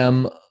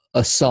them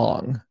a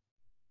song,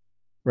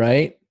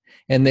 right?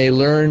 And they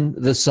learn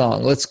the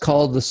song. Let's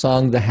call the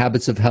song the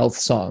Habits of Health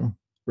song,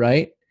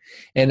 right?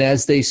 And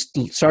as they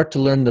start to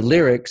learn the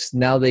lyrics,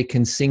 now they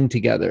can sing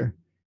together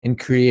and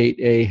create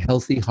a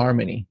healthy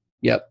harmony.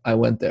 Yep, I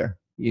went there.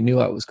 You knew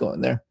I was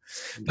going there.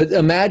 But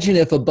imagine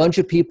if a bunch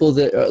of people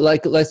that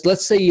like,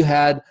 let's say you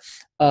had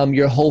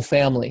your whole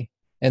family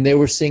and they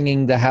were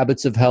singing the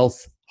Habits of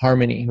Health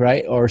harmony,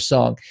 right? Or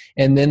song.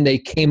 And then they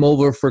came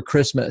over for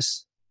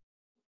Christmas.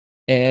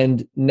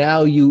 And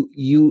now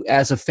you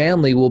as a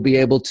family will be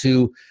able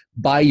to,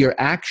 by your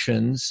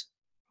actions,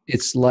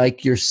 it's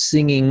like you're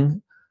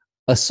singing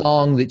a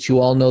song that you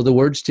all know the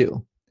words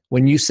to.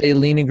 When you say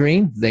lean and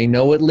green, they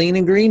know what lean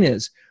and green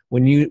is.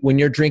 When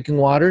you're drinking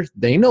water,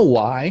 they know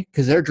why,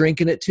 because they're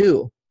drinking it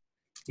too.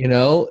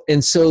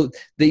 And so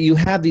that you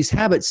have these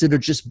habits that are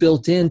just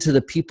built into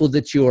the people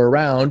that you're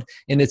around,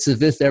 and it's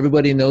as if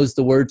everybody knows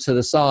the words to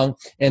the song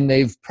and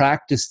they've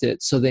practiced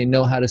it so they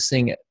know how to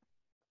sing it.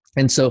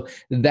 And so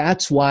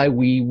that's why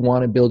we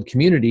want to build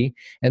community,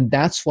 and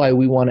that's why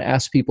we want to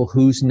ask people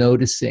who's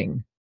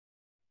noticing.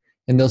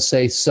 And they'll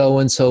say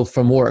so-and-so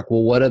from work.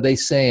 Well, what are they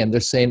saying? They're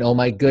saying, oh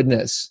my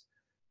goodness,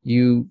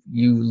 you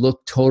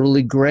look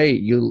totally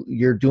great.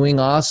 You're doing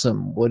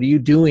awesome. What are you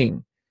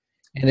doing?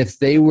 And if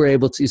they were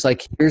able to, it's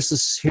like,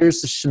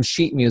 here's some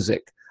sheet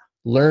music.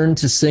 Learn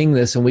to sing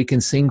this and we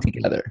can sing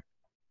together.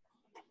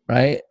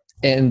 Right?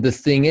 And the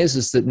thing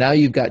is that now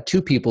you've got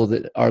 2 people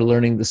that are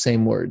learning the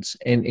same words,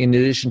 and in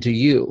addition to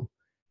you.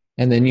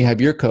 and then you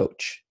have your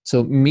coach.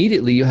 So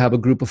immediately you have a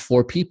group of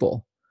 4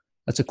 people.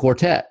 That's a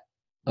quartet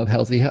of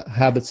healthy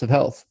habits of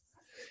health.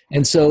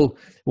 And so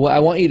I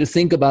want you to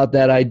think about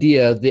that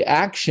idea. The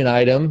action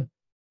item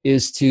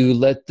is to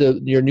let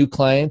your new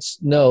clients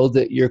know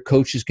that your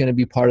coach is going to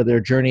be part of their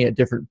journey at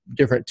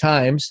different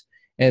times.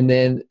 And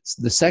then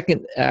the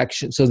second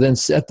action, so then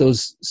set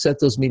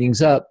those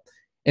meetings up.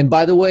 And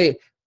by the way,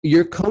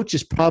 your coach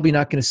is probably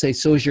not going to say,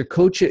 so is your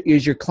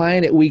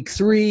client at week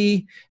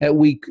 3,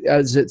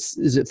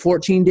 is it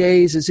 14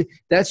 days?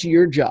 That's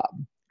your job,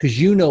 because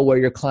you know where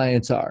your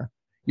clients are.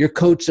 Your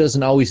coach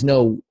doesn't always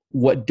know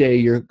what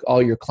day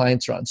all your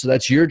clients are on. So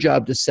that's your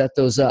job to set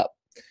those up.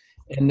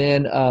 And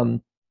then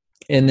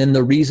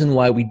the reason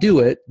why we do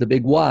it, the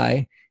big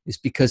why, is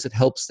because it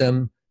helps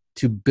them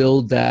to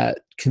build that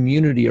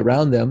community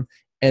around them.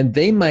 And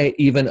they might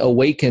even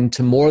awaken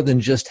to more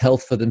than just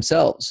health for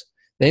themselves.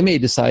 They may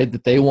decide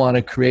that they want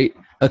to create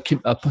a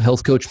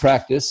health coach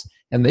practice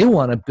and they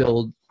want to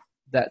build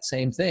that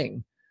same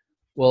thing.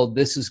 Well,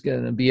 this is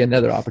going to be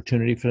another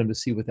opportunity for them to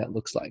see what that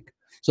looks like.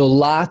 So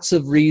lots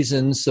of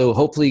reasons. So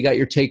hopefully you got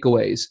your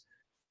takeaways.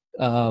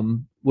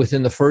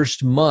 Within the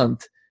first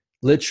month,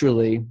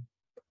 literally,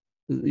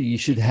 you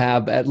should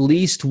have at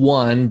least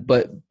 1,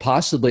 but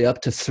possibly up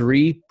to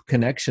 3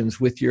 connections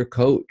with your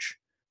coach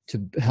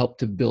to help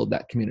to build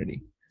that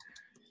community.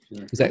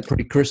 Is that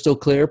pretty crystal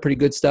clear? Pretty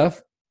good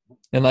stuff?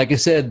 And like I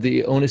said,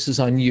 the onus is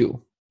on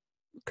you,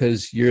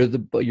 because you're the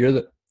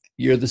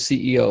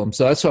CEO.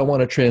 So that's why I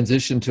want to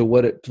transition to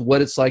what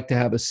it's like to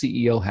have a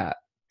CEO hat.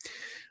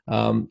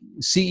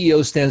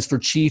 CEO stands for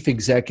Chief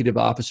Executive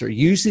Officer.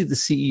 Usually the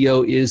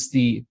CEO is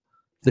the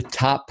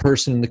top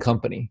person in the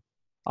company.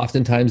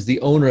 Oftentimes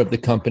the owner of the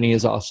company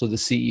is also the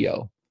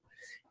CEO.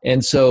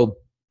 And so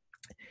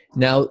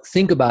now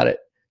think about it.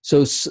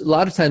 So a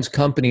lot of times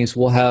companies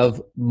will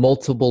have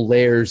multiple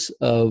layers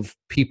of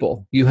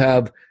people. You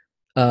have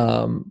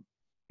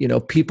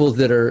people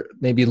that are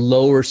maybe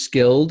lower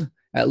skilled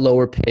at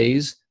lower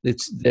pays.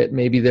 That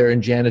maybe they're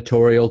in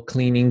janitorial,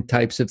 cleaning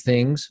types of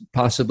things,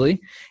 possibly,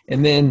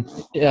 and then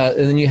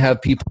you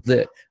have people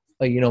that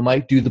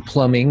might do the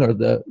plumbing or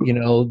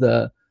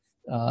the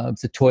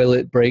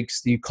toilet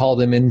breaks. You call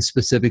them in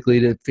specifically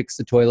to fix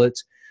the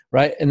toilets,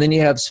 right? And then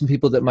you have some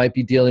people that might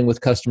be dealing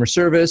with customer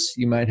service.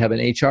 You might have an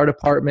HR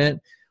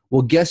department.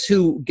 Well, guess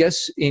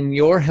in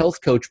your health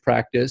coach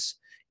practice?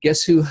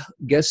 Guess who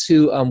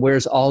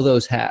wears all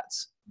those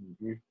hats?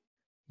 Mm-hmm.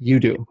 You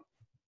do.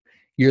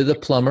 You're the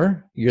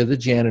plumber, you're the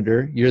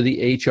janitor, you're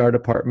the HR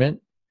department,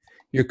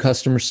 you're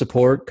customer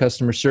support,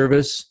 customer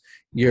service,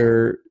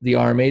 you're the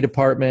RMA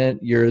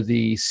department, you're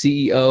the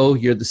CEO,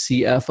 you're the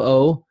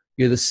CFO,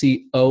 you're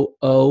the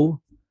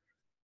COO,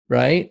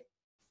 right?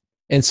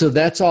 And so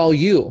that's all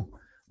you.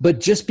 But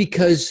just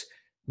because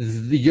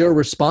you're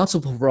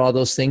responsible for all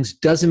those things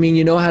doesn't mean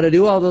you know how to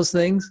do all those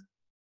things,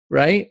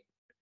 right?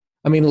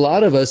 I mean, a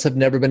lot of us have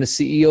never been a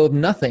CEO of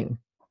nothing,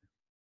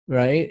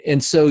 right?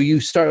 And so you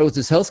start with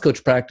this health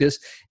coach practice,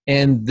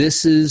 and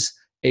this is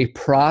a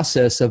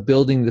process of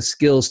building the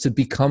skills to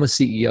become a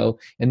CEO,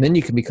 and then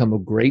you can become a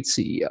great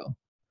CEO,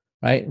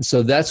 right? And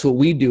so that's what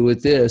we do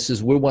with this,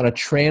 is we want to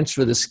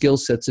transfer the skill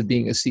sets of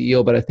being a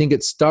CEO. But I think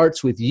it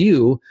starts with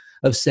you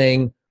of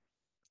saying,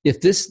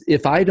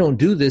 if I don't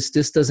do this,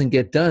 this doesn't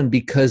get done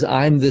because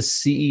I'm the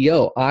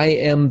CEO. I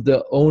am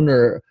the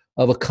owner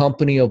of a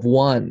company of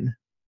one.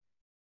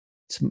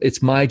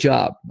 It's my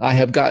job.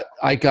 I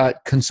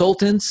got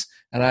consultants,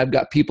 and I've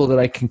got people that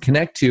I can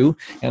connect to,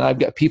 and I've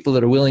got people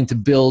that are willing to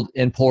build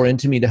and pour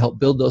into me to help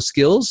build those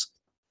skills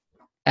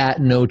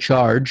at no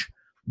charge,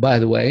 by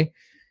the way.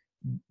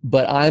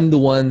 But I'm the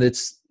one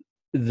that's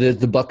the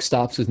buck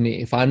stops with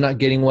me. If I'm not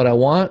getting what I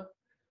want,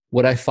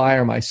 would I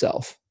fire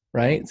myself?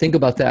 Right? Think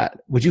about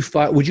that. Would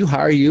you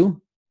hire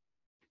you?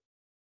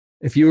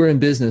 If you were in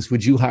business,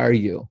 would you hire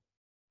you?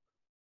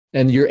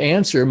 And your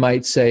answer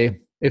might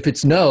say, if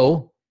it's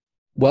no,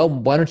 well,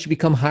 why don't you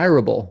become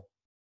hireable?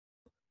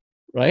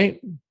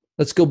 Right?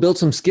 Let's go build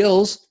some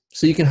skills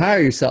so you can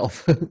hire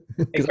yourself. Hey,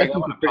 Greg, I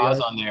want to pause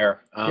on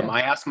there.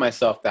 I asked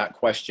myself that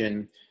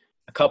question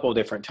a couple of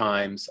different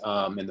times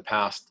in the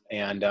past.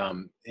 And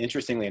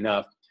interestingly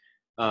enough,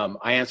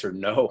 I answered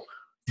no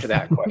to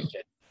that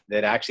question.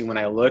 That actually, when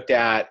I looked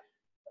at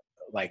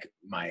like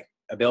my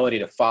ability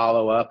to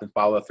follow up and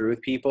follow through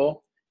with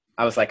people,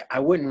 I was like, I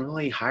wouldn't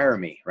really hire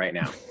me right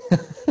now.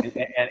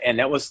 and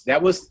that was,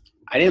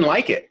 I didn't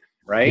like it.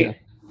 Right. Yeah.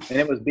 And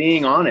it was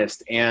being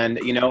honest. And,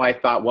 I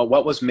thought, well,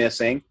 what was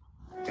missing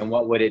and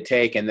what would it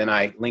take? And then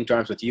I linked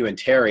arms with you and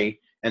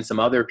Terry and some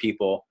other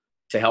people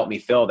to help me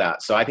fill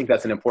that. So I think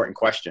that's an important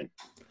question.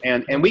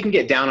 And we can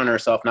get down on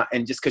ourselves,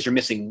 and just because you're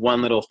missing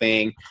one little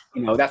thing,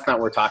 that's not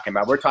what we're talking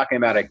about. We're talking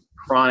about a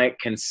chronic,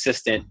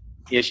 consistent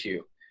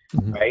issue,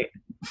 right?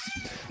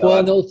 Well,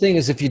 and the whole thing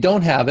is, if you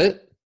don't have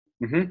it,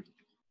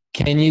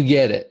 can you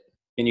get it?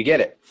 Can you get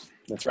it?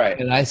 That's right.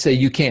 And I say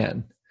you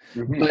can.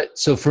 But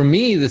so for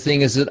me, the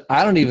thing is that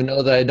I don't even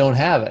know that I don't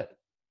have it.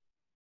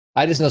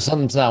 I just know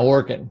something's not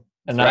working.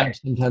 And I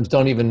sometimes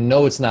don't even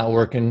know it's not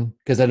working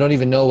because I don't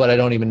even know what I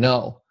don't even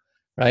know.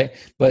 right?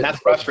 But and that's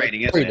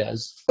frustrating, isn't he it?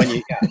 does. When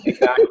you, yeah,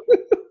 exactly.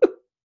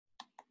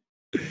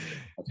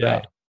 Yeah.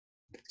 Right.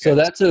 So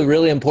that's a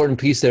really important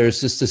piece there. Is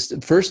just this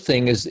first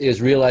thing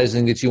is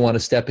realizing that you want to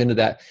step into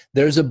that.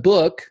 There's a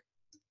book.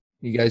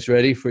 You guys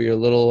ready for your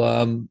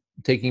little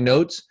taking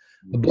notes?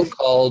 A book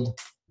called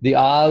The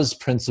Oz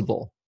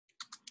Principle.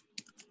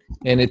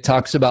 And it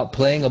talks about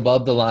playing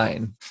above the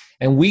line.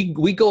 And we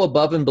go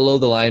above and below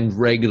the line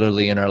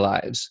regularly in our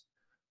lives.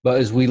 But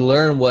as we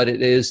learn what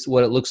it is,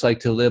 what it looks like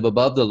to live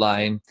above the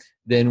line,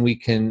 then we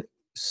can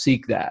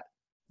seek that.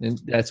 And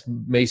that's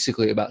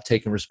basically about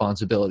taking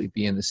responsibility,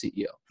 being the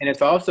CEO. And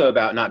it's also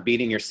about not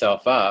beating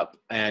yourself up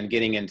and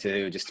getting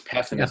into just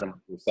pessimism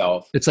with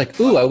yourself. It's like,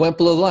 ooh, I went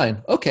below the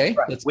line. Okay.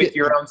 Right. With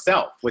your own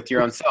self. It's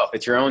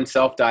your own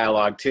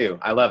self-dialogue too.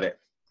 I love it.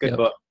 Good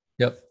book.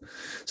 Yep.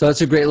 So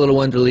that's a great little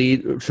one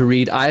to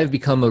read. I have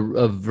become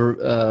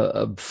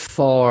a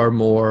far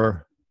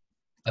more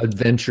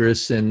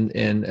adventurous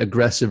and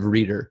aggressive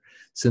reader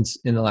since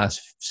in the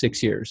last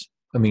 6 years.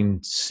 I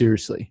mean,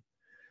 seriously.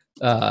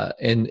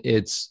 And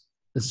it's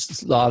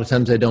a lot of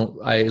times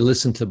I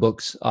listen to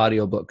books,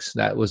 audiobooks.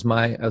 I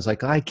was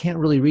like, I can't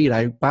really read.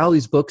 I buy all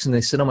these books and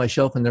they sit on my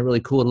shelf and they're really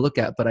cool to look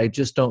at, but I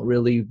just don't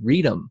really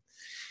read them.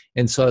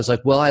 And so I was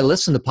like, well, I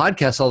listen to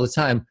podcasts all the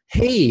time.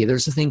 Hey,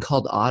 there's a thing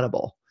called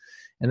Audible,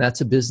 and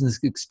that's a business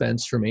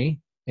expense for me.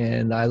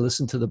 And I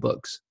listen to the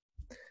books,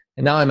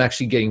 and now I'm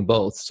actually getting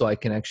both, so I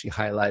can actually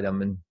highlight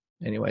them. And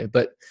anyway,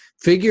 but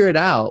figure it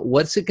out.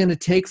 What's it going to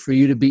take for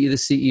you to be the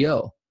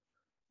CEO?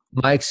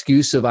 My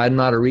excuse of I'm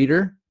not a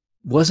reader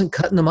wasn't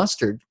cutting the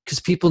mustard because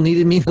people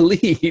needed me to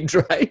lead,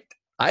 right?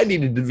 I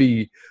needed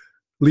to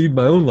lead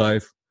my own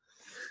life.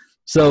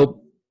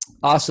 So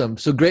awesome.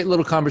 So great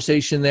little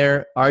conversation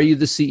there. Are you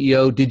the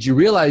CEO? Did you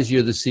realize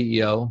you're the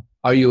CEO?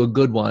 Are you a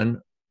good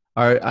one?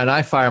 And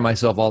I fire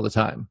myself all the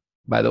time,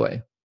 by the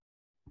way.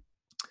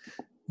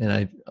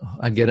 And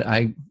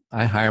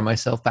I hire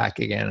myself back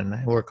again and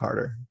I work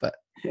harder, but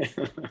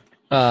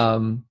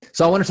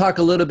so I want to talk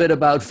a little bit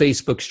about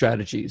Facebook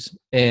strategies.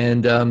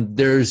 And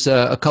there's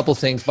a couple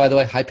things. By the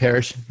way, hi,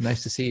 Parrish.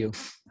 Nice to see you.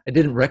 I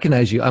didn't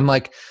recognize you. I'm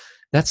like,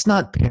 that's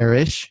not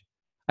Parrish.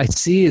 I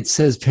see it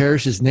says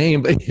Parrish's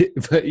name,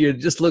 but you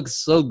just look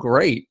so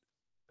great.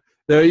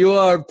 There you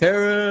are,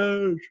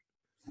 Parrish.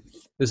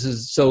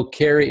 So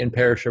Carrie and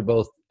Parrish are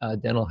both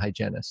dental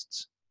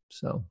hygienists.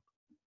 So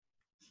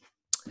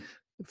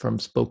from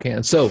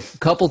Spokane. So a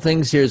couple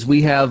things here is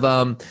we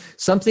have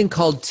something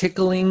called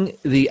tickling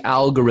the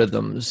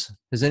algorithms.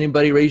 Does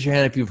anybody raise your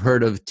hand if you've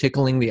heard of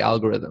tickling the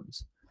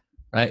algorithms?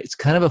 Right? It's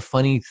kind of a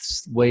funny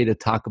way to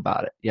talk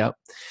about it. Yep.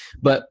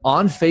 But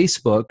on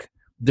Facebook,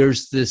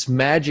 there's this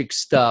magic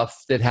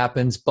stuff that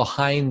happens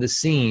behind the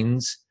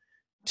scenes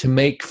to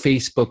make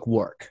Facebook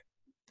work.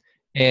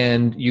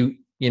 And you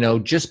know,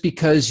 just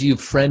because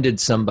you've friended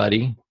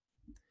somebody,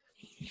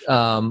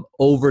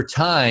 over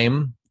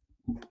time,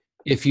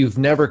 if you've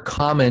never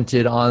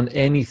commented on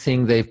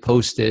anything they've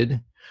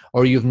posted,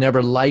 or you've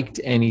never liked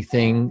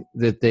anything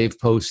that they've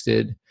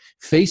posted,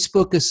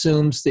 Facebook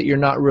assumes that you're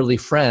not really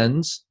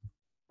friends,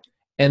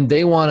 and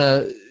they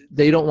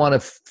don't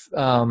want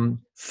to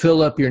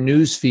fill up your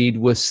news feed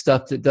with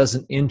stuff that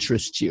doesn't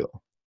interest you.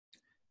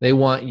 They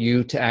want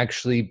you to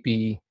actually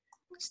be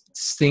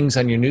things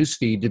on your news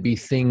feed to be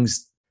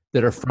things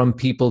that are from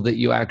people that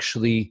you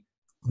actually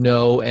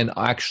know and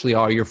actually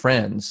are your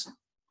friends.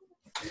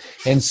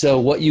 And so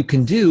what you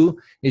can do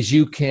is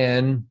you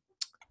can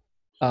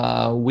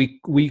tell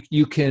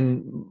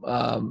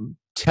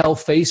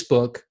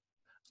Facebook,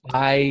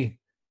 I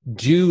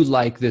do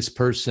like this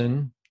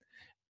person,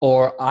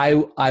 or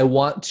I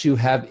want to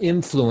have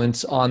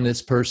influence on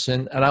this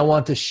person, and I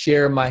want to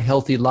share my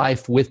healthy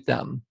life with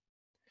them.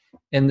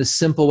 And the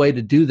simple way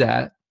to do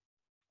that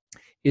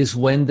is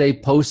when they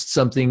post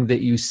something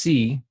that you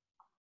see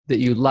that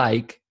you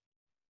like,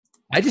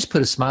 I just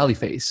put a smiley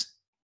face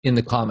in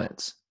the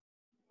comments.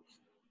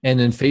 And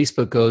then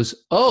Facebook goes,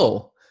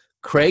 oh,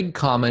 Craig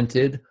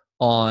commented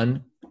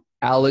on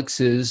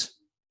Alex's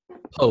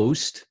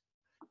post.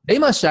 They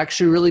must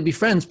actually really be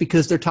friends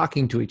because they're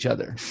talking to each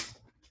other.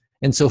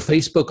 And so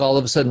Facebook all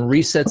of a sudden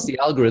resets the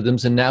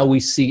algorithms, and now we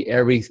see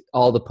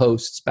all the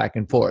posts back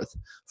and forth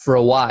for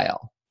a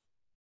while.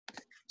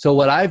 So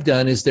what I've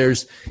done is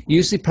there's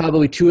usually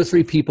probably 2 or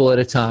 3 people at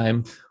a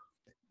time,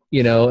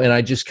 you know, and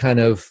I just I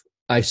call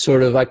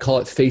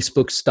it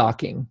Facebook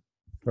stalking,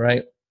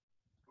 right?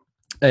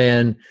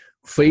 And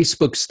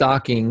Facebook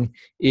stalking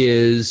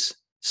is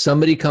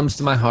somebody comes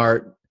to my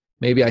heart,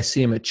 maybe I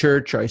see them at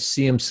church or I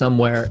see them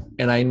somewhere,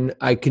 and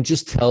I can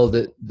just tell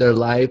that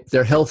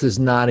their health is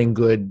not in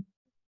good.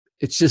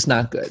 It's just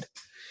not good.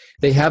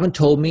 They haven't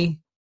told me.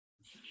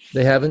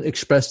 They haven't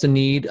expressed a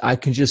need. I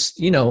can just,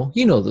 you know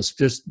this.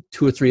 There's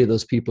 2 or 3 of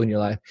those people in your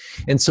life.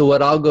 And so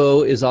what I'll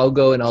go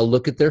and I'll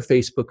look at their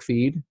Facebook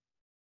feed.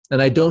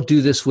 And I don't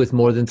do this with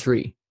more than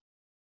 3,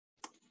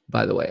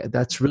 by the way.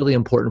 That's really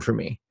important for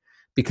me.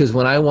 Because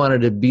when I wanted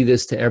to be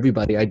this to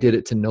everybody, I did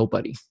it to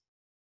nobody.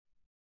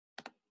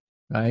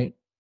 Right?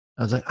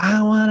 I was like,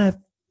 I want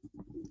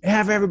to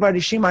have everybody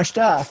see my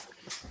stuff.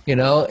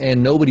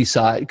 and nobody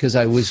saw it because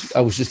I was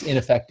just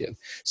ineffective.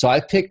 So I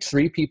picked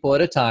 3 people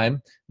at a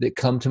time that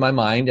come to my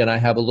mind, and I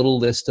have a little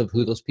list of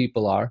who those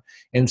people are.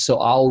 And so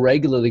I'll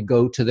regularly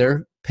go to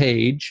their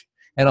page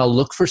and I'll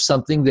look for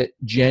something that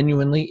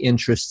genuinely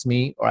interests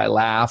me, or I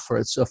laugh, or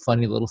it's a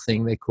funny little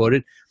thing they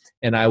quoted,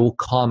 and I will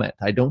comment.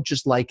 I don't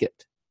just like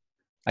it.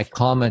 I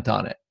comment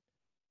on it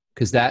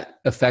because that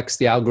affects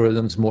the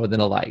algorithms more than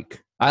a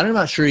like. I'm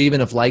not sure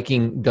even if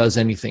liking does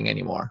anything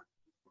anymore,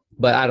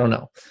 but I don't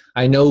know.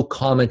 I know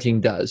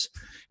commenting does.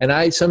 And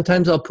I'll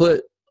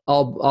put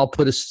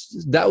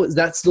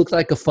that's looked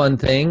like a fun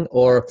thing,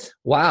 or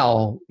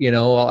wow,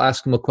 I'll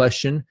ask them a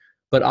question.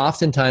 But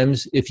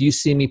oftentimes, if you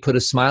see me put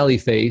a smiley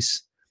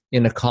face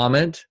in a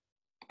comment,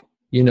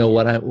 you know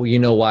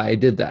why I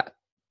did that.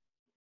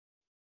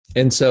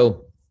 And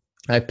so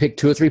I picked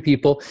 2 or 3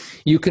 people.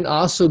 You can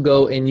also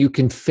go and you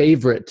can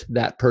favorite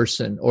that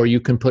person, or you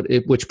can put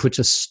it, which puts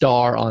a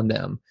star on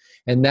them.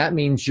 And that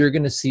means you're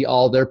going to see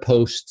all their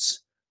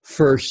posts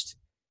first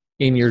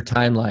in your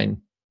timeline.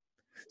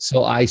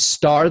 So I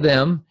star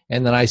them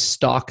and then I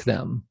stalk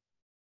them.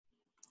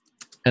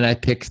 And I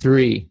pick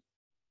 3.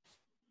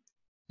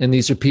 And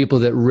these are people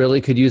that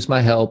really could use my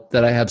help,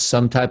 that I have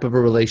some type of a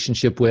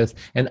relationship with.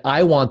 And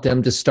I want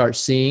them to start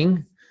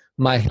seeing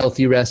my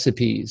healthy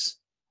recipes.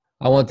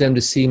 I want them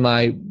to see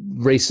my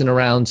racing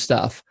around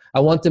stuff. I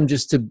want them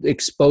just to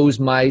expose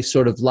my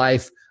sort of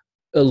life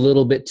a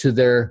little bit to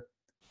their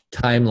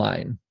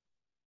timeline.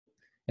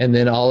 And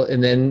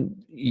then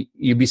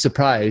you'd be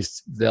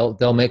surprised.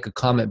 They'll make a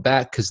comment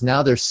back because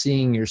now they're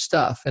seeing your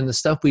stuff. And the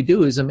stuff we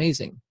do is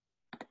amazing.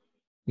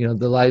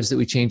 The lives that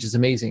we change is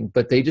amazing,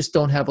 but they just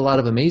don't have a lot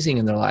of amazing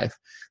in their life.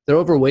 They're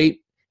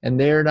overweight and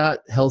they're not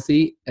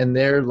healthy, and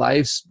their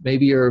lives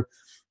maybe are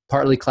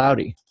partly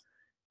cloudy.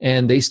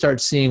 And they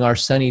start seeing our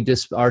sunny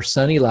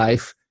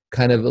life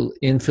kind of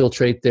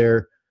infiltrate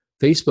their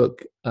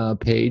Facebook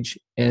page,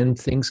 and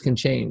things can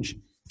change.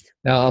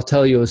 Now, I'll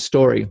tell you a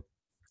story.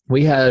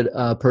 We had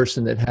a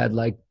person that had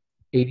like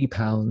 80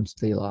 pounds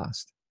they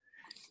lost,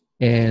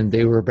 and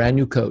they were a brand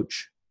new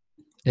coach.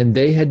 And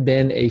they had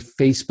been a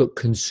Facebook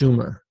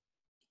consumer,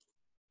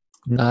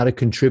 not a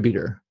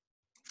contributor,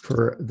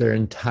 for their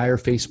entire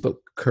Facebook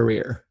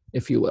career,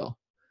 if you will.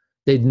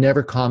 They'd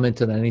never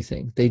commented on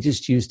anything. They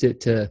just used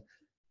it to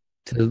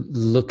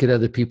look at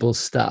other people's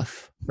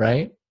stuff,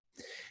 right?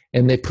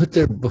 And they put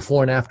their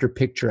before and after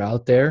picture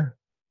out there,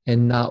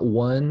 and not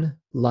one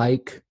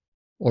like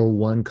or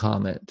one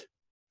comment.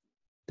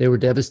 They were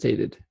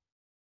devastated.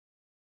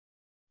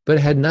 But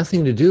it had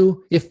nothing to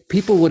do. If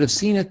people would have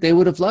seen it, they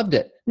would have loved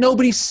it.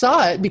 Nobody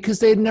saw it because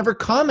they had never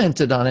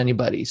commented on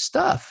anybody's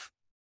stuff.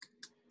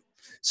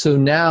 So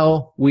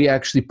now we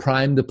actually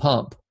prime the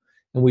pump,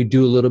 and we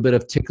do a little bit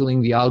of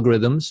tickling the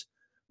algorithms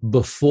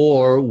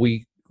before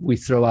we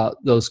throw out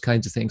those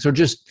kinds of things. Or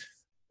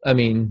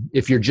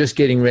if you're just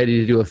getting ready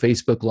to do a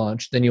Facebook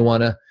launch, then you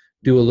want to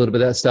do a little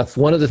bit of that stuff.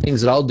 One of the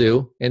things that I'll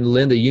do, and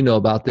Linda, you know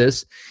about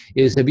this,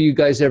 is have you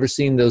guys ever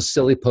seen those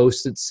silly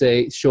posts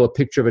that show a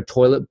picture of a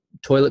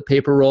toilet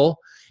paper roll,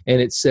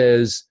 and it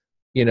says,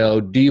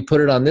 do you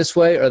put it on this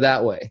way or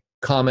that way?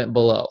 Comment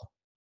below.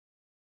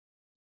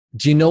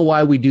 Do you know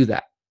why we do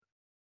that?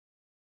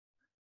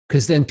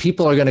 Because then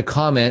people are going to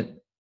comment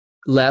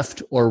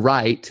left or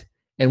right,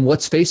 and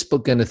what's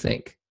Facebook going to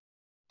think?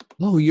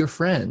 Oh, you're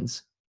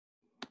friends.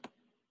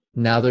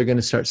 Now they're going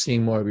to start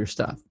seeing more of your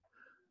stuff.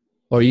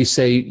 Or you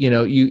say,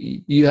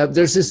 you have,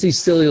 there's just these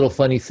silly little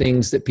funny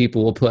things that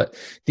people will put.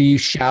 Do you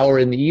shower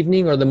in the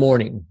evening or the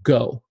morning?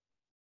 Go.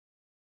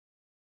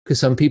 Because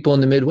some people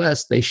in the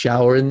Midwest, they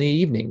shower in the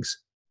evenings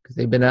because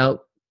they've been out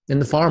in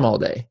the farm all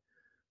day.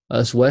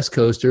 Us West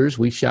Coasters,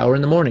 we shower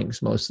in the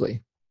mornings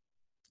mostly,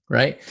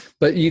 right?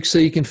 But so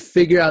you can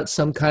figure out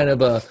some kind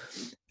of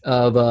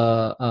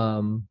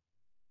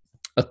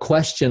a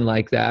question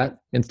like that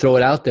and throw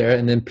it out there,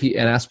 and then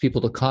and ask people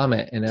to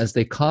comment. And as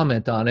they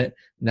comment on it,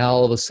 now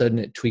all of a sudden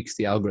it tweaks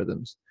the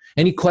algorithms.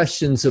 Any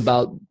questions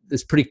about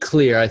this? Pretty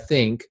clear, I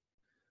think.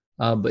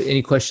 But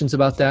any questions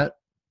about that?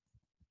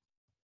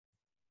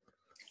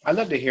 I'd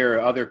love to hear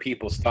other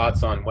people's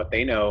thoughts on what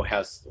they know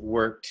has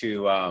worked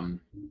to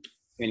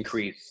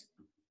increase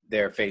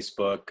their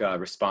Facebook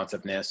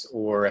responsiveness,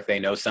 or if they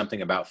know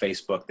something about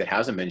Facebook that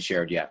hasn't been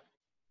shared yet.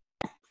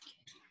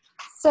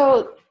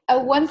 So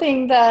one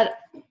thing that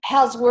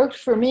has worked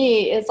for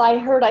me is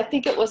I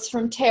think it was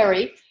from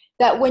Terry,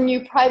 that when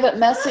you private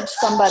message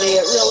somebody,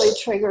 it really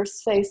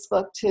triggers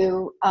Facebook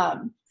to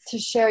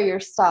share your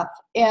stuff.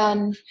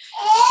 And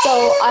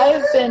so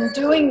I've been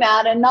doing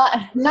that, and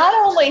not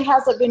only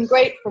has it been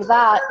great for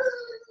that,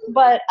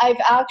 but I've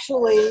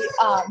actually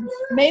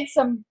made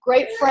some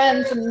great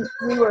friends, and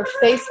we were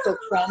Facebook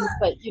friends,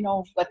 but you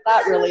know what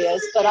that really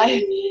is. But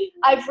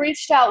I've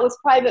reached out with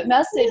private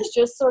message,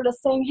 just sort of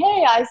saying,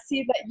 hey, I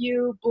see that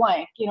you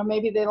blank,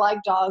 maybe they like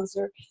dogs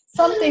or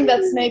something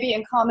that's maybe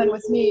in common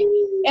with me.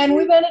 And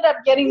we've ended up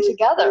getting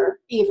together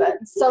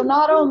even. So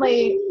not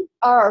only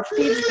are our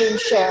feeds being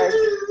shared,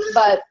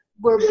 but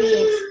we're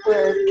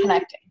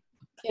connecting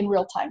in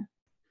real time.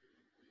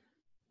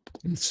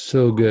 It's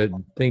so good.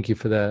 Thank you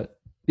for that.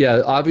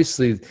 yeah,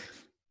 obviously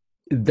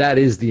that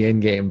is the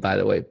end game, by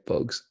the way,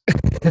 folks.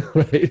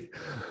 Right?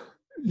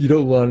 You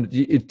don't want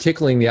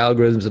tickling the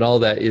algorithms and all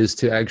that is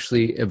to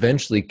actually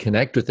eventually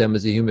connect with them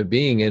as a human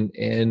being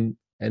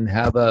and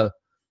have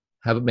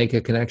it make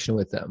a connection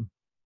with them.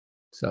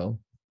 So,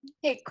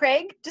 hey,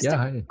 Craig, just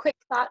yeah, a quick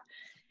thought.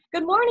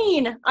 Good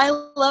morning. I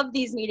love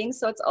these meetings,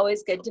 so it's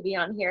always good to be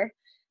on here.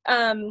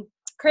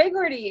 Craig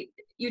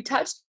you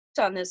touched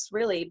on this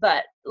really,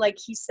 but like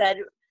he said,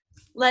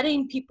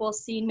 letting people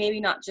see maybe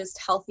not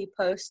just healthy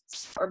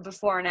posts or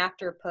before and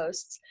after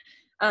posts.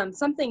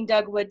 Something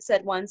Doug Wood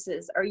said once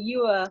is, are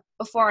you a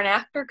before and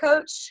after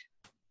coach?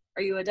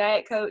 Are you a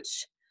diet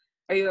coach?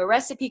 Are you a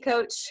recipe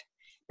coach?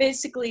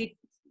 Basically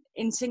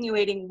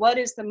insinuating what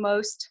is the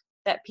most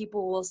that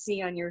people will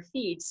see on your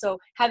feed. So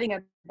having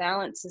a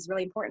balance is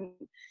really important.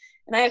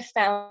 And I have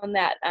found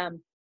that,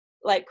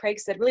 like Craig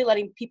said, really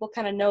letting people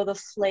kind of know the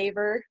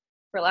flavor,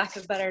 for lack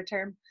of a better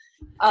term,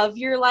 of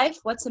your life,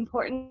 what's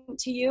important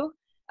to you,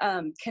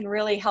 can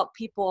really help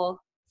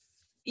people.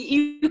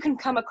 You can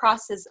come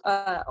across as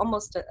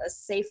almost a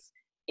safe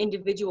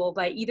individual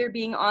by either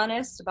being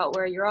honest about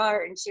where you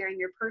are and sharing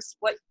your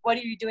what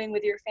are you doing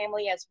with your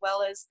family, as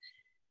well as,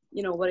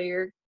 what are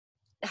your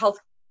health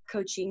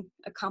coaching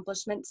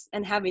accomplishments,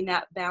 and having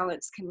that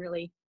balance can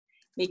really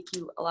make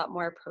you a lot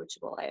more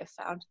approachable. I have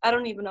found. I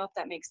don't even know if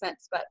that makes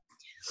sense, but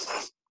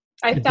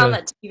I found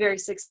that to be very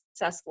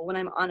successful when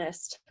I'm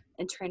honest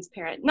and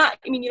transparent.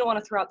 You don't want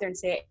to throw out there and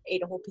say I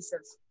ate a whole pizza,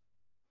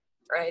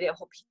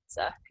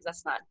 because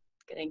that's not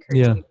going to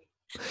encourage people.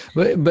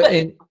 But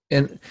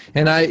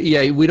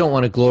we don't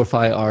want to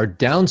glorify our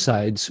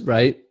downsides,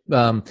 right?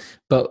 But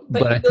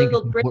I think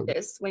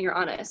it's when you're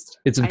honest.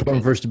 It's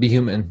important for us to be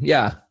human.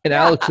 Yeah. And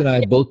Alex and I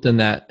have both done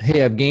that.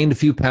 Hey, I've gained a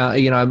few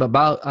pounds.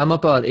 I'm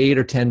up about 8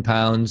 or 10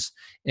 pounds,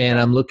 and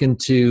I'm looking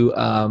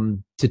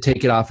to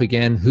take it off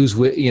again.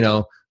 Who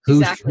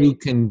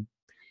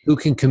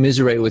can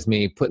commiserate with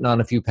me putting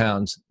on a few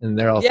pounds? And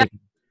they're all thinking,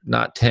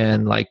 not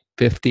 10, like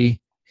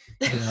 50.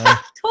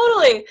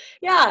 Totally.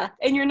 Yeah.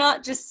 And you're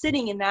not just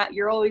sitting in that,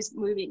 you're always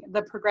moving.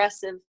 The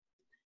progressive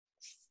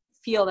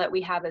feel that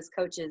we have as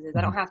coaches is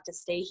I don't have to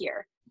stay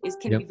here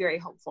can be very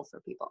helpful for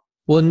people.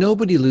 Well,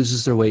 nobody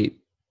loses their weight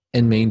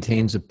and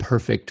maintains a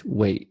perfect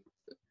weight,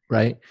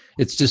 right?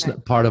 It's just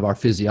not part of our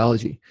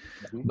physiology.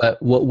 Mm-hmm.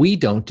 But what we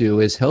don't do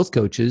as health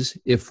coaches,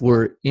 if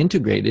we're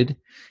integrated,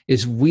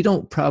 is we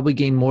don't probably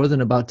gain more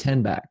than about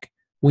 10 back.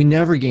 We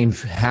never gain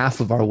half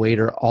of our weight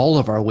or all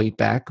of our weight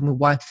back. I mean,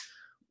 why?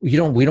 We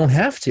don't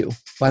have to.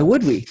 Why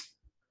would we?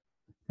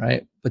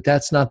 Right? But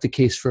that's not the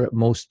case for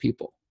most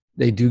people.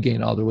 They do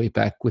gain all their weight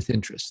back with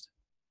interest.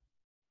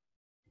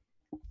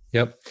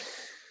 Yep.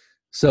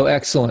 So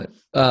excellent.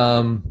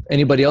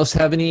 Anybody else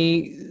have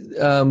any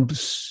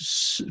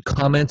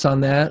comments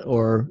on that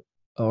or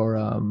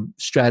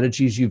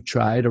strategies you've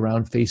tried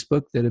around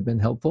Facebook that have been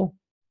helpful?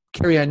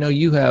 Carrie, I know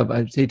you have,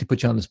 I hate to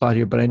put you on the spot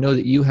here, but I know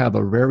that you have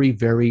a very,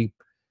 very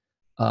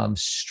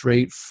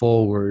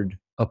straightforward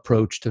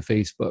approach to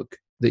Facebook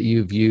that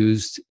you've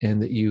used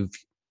and that you've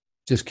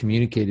just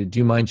communicated. Do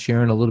you mind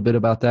sharing a little bit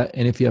about that?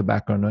 And if you have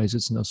background noise,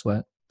 it's no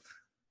sweat.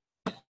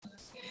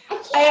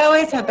 I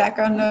always have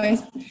background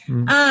noise.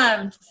 Mm-hmm.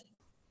 I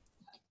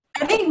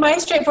think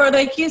mine's straightforward,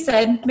 like you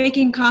said,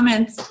 making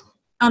comments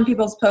on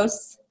people's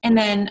posts. And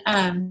then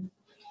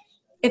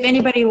if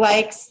anybody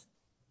likes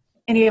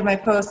any of my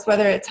posts,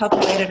 whether it's health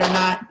related or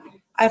not,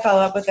 I follow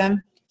up with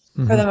them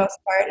for the most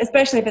part,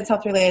 especially if it's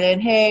health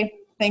related. Hey,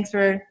 thanks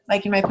for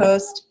liking my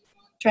post.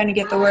 Trying to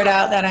get the word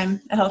out that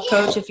I'm a health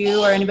coach. If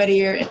you or anybody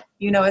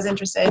is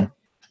interested,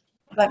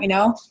 let me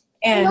know.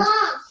 And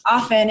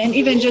often, and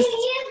even just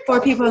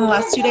 4 people in the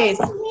last 2 days,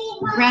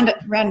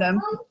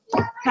 random,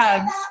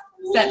 have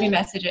sent me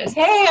messages.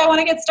 Hey, I want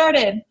to get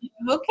started.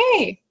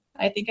 Okay,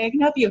 I think I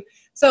can help you.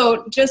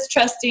 So just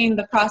trusting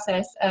the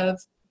process of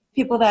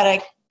people that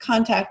I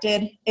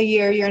contacted a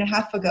year and a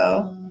half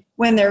ago.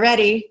 When they're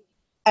ready,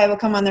 I will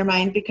come on their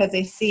mind because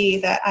they see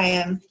that I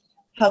am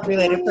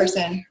health-related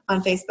person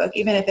on Facebook,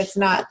 even if it's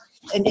not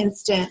an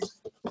instant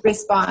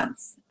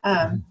response.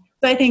 So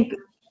I think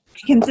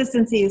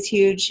consistency is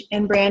huge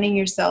in branding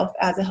yourself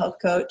as a health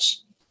coach,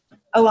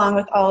 along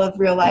with all of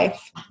real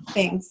life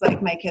things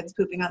like my kids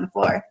pooping on the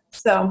floor.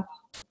 So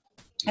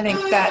I think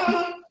that,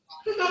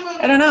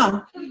 I don't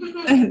know.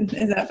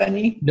 Is that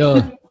funny?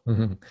 No,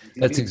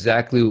 that's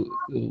exactly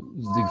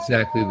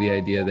the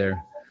idea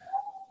there.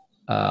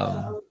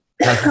 How's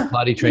the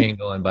potty training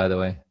going, by the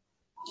way?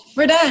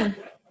 We're done.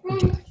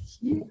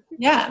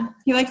 Yeah,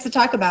 he likes to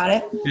talk about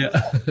it. Yeah.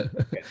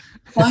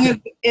 As long as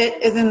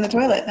it is in the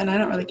toilet, then I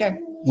don't really care.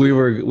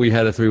 We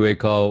had a 3-way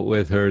call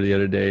with her the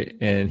other day,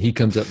 and he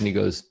comes up and he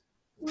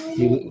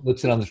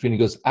looks it on the screen. He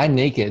goes, "I'm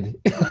naked,"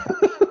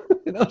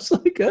 and I was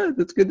like, "Oh,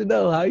 that's good to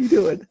know. How you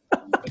doing?"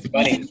 It's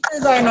funny. This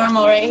is our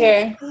normal right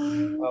here.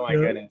 Oh my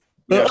goodness.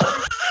 Yeah.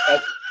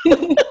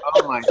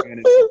 Oh my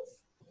goodness.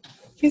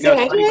 You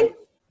say hi?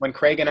 When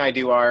Craig and I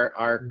do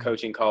our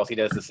coaching calls, he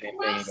does the same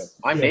thing. He goes,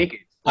 "I'm naked."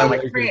 I'm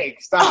like,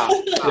 Craig, stop.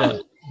 Yeah,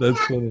 that's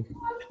funny.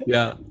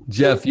 Yeah.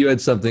 Jeff, you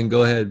had something.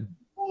 Go ahead.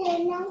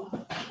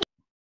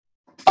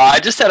 I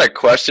just had a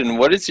question.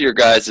 What is your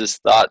guys'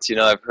 thoughts?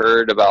 I've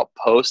heard about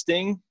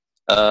posting.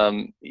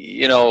 Obviously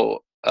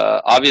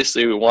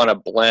we want a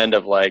blend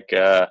of like,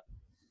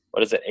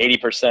 what is it,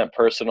 80%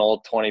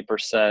 personal,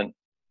 20%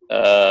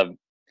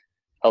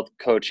 health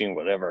coaching,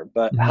 whatever.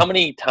 But how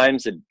many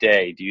times a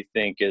day do you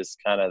think is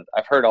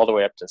I've heard all the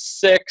way up to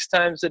 6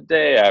 times a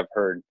day, I've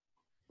heard.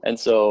 And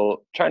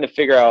so trying to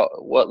figure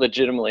out what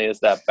legitimately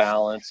is that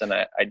balance. And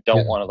I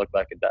don't want to look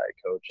like a diet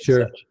coach.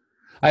 Sure.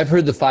 I've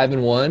heard the 5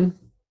 and 1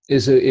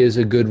 is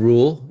a good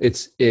rule.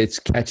 It's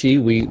catchy.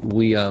 We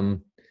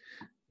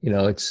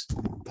it's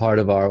part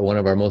of one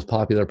of our most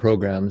popular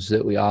programs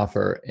that we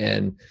offer.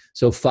 And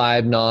so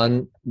 5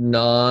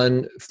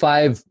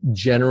 5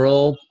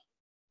 general,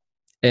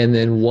 and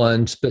then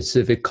 1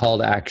 specific call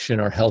to action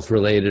or health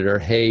related, or,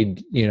 hey,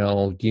 do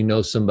you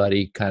know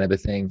somebody, kind of a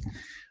thing.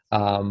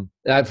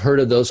 I've heard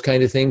of those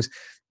kind of things.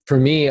 For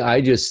me,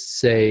 I just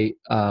say,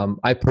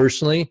 I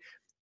personally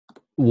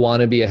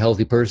want to be a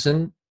healthy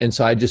person. And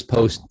so I just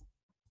post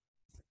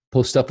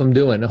stuff I'm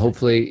doing.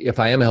 Hopefully, if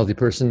I am a healthy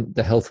person,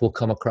 the health will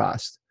come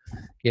across,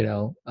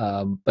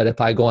 but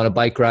if I go on a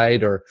bike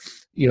ride or,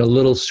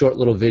 short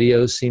little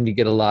videos seem to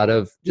get a lot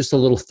of just a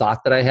little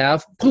thought that I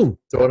have, boom,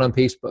 throw it on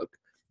Facebook.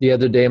 The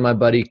other day, my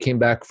buddy came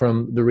back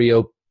from the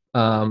Rio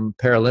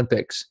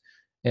Paralympics,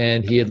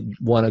 and he had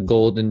won a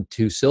gold and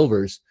 2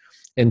 silvers.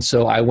 And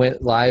so I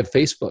went live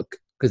Facebook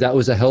because that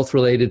was a health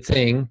related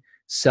thing,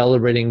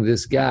 celebrating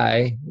this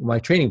guy, my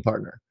training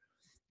partner,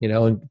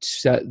 and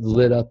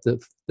lit up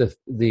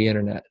the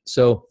internet.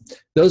 So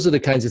those are the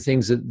kinds of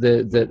things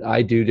that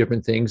I do,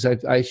 different things.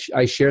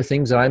 I share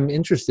things that I'm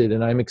interested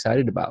in, I'm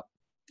excited about,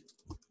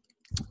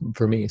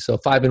 for me. So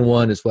 5 and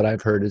 1 is what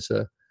I've heard is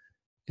a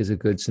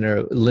good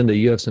scenario. Linda,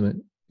 you have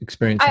some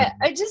experience. I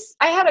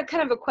had a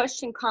kind of a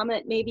question,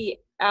 comment, maybe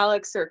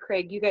Alex or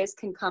Craig, you guys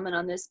can comment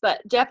on this,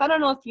 but Jeff, I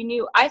don't know if you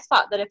knew, I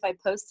thought that if I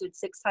posted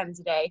 6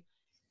 times a day,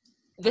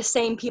 the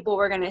same people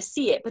were going to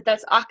see it, but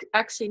that's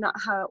actually not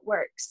how it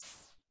works.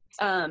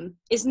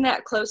 Isn't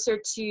that closer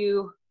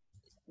to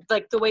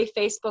like the way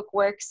Facebook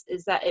works,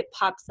 is that it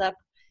pops up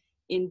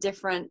in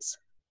different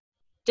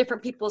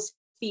people's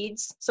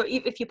feeds? So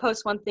if you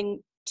post one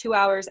thing 2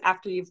 hours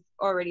after you've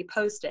already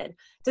posted,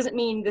 doesn't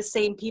mean the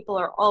same people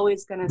are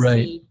always going to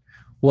see.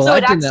 Well, so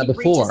I've done that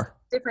before.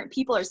 Different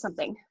people or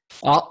something.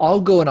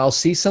 I'll go and I'll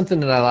see something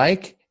that I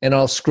like, and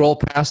I'll scroll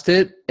past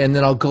it, and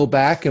then I'll go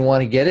back and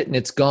want to get it, and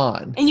it's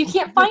gone. And you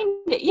can't find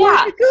it. Yeah.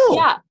 Where'd it go?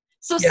 Yeah.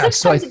 So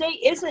 6 times a day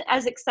isn't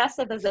as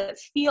excessive as it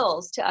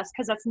feels to us,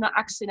 because that's not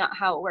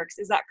how it works.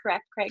 Is that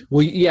correct, Craig?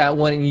 Well, yeah,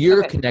 when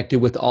you're connected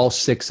with all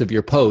 6 of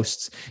your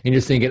posts and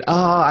you're thinking,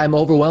 I'm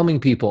overwhelming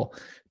people.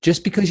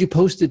 Just because you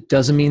post it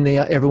doesn't mean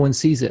everyone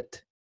sees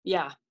it.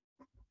 Yeah.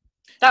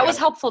 That was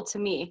helpful to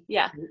me.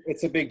 Yeah.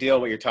 It's a big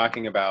deal what you're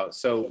talking about.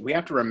 So we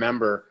have to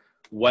remember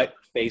what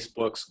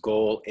Facebook's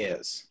goal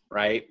is,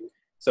 right?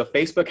 So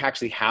Facebook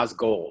actually has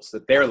goals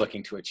that they're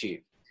looking to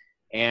achieve.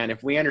 And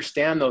if we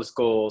understand those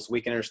goals, we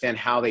can understand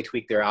how they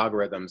tweak their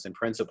algorithms in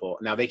principle.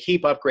 Now, they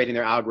keep upgrading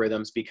their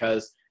algorithms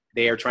because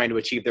they are trying to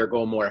achieve their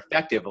goal more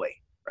effectively,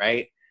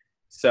 right?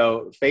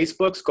 So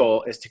Facebook's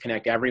goal is to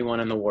connect everyone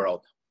in the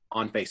world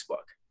on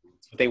Facebook.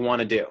 That's what they want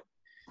to do.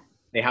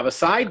 They have a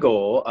side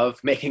goal of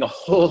making a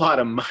whole lot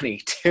of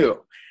money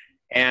too.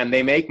 And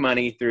they make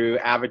money through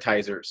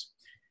advertisers.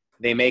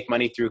 They make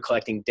money through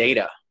collecting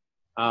data.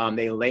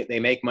 They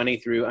make money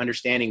through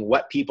understanding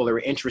what people are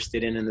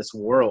interested in this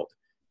world.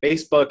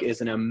 Facebook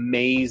is an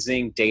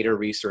amazing data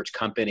research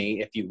company,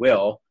 if you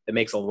will, that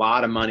makes a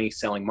lot of money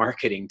selling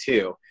marketing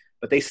too.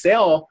 But they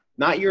sell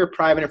not your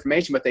private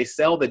information, but they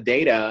sell the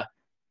data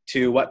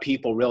to what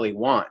people really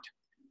want.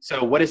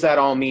 So what does that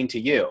all mean to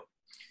you?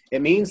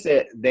 It means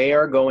that they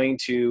are going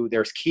to,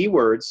 there's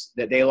keywords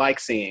that they like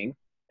seeing,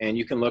 and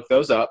you can look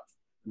those up.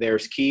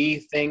 There's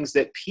key things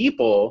that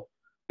people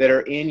that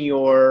are in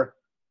your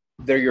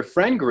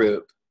friend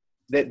group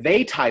that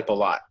they type a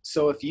lot.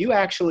 So if you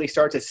actually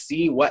start to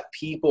see what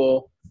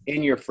people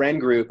in your friend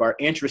group are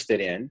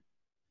interested in,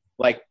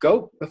 like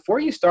go, before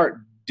you start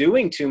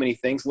doing too many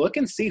things, look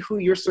and see who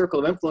your circle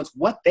of influence,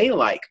 what they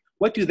like,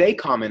 what do they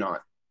comment on,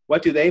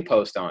 what do they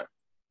post on.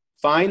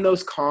 Find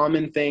those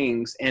common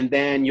things, and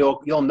then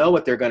you'll know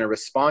what they're going to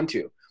respond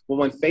to. Well,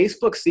 when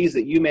Facebook sees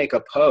that you make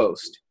a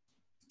post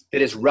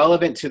that is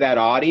relevant to that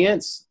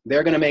audience,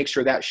 they're going to make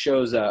sure that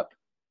shows up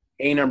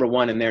number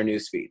 1 in their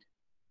newsfeed,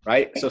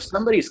 right? So if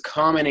somebody's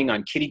commenting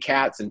on kitty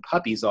cats and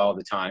puppies all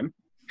the time,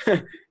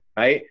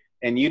 right?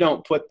 And you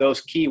don't put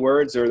those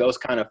keywords or those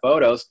kind of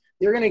photos,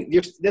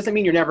 doesn't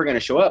mean you're never going to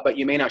show up, but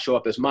you may not show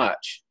up as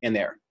much in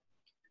there.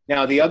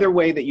 Now, the other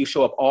way that you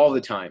show up all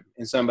the time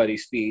in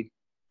somebody's feed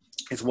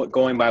is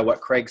going by what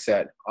Craig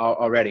said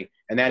already.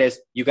 And that is,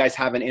 you guys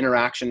have an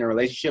interaction or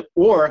relationship,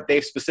 or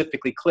they've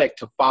specifically clicked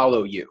to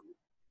follow you,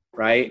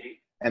 right?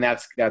 And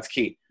that's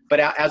key. But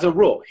as a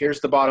rule, here's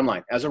the bottom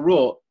line. As a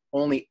rule,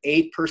 only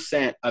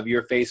 8% of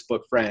your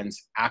Facebook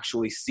friends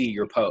actually see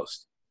your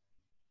post.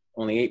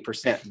 only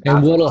 8%.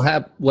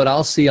 And what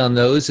I'll see on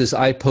those is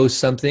I post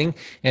something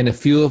and a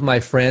few of my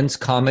friends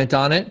comment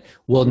on it.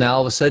 Well, now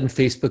all of a sudden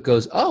Facebook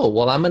goes, oh,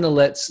 well, I'm going to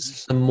let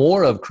some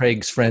more of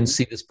Craig's friends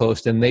see this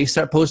post, and they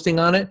start posting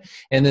on it.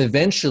 And then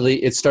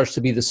eventually it starts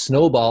to be the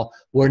snowball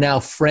where now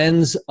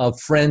friends of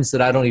friends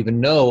that I don't even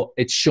know,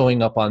 it's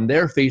showing up on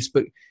their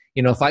Facebook.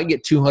 You know, if I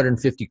get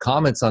 250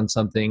 comments on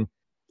something,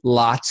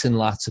 lots and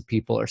lots of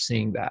people are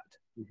seeing that.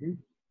 Mm-hmm.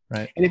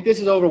 Right. And if this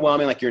is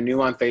overwhelming, like you're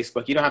new on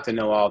Facebook, you don't have to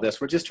know all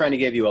this. We're just trying to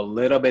give you a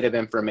little bit of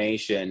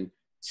information.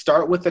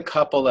 Start with a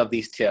couple of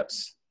these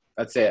tips.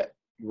 That's it.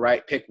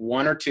 Right. Pick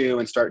one or two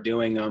and start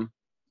doing them.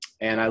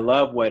 And I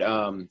love what,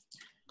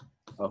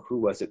 who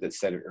was it that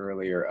said it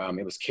earlier?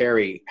 It was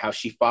Carrie, how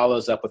she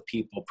follows up with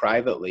people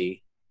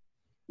privately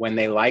when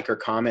they like or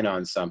comment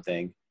on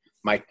something.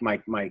 My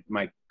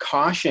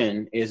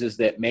caution is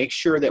that make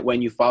sure that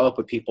when you follow up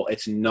with people,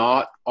 it's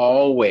not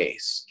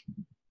always,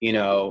 you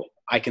know,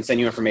 I can send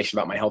you information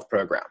about my health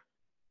program.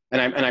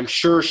 And I'm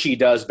sure she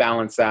does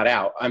balance that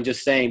out. I'm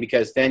just saying,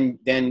 because then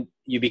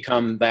you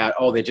become that,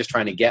 oh, they're just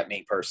trying to get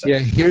me person. Yeah.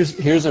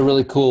 Here's a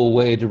really cool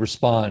way to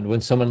respond. When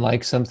someone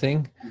likes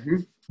something,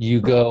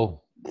 you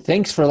go,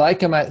 thanks for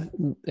liking my,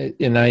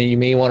 you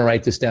may want to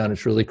write this down.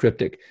 It's really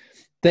cryptic.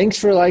 Thanks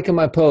for liking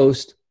my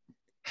post.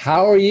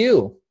 How are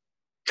you?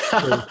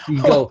 So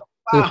you go,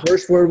 wow. The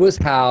first word was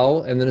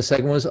how, and then the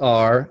second was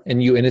are,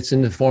 and it's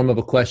in the form of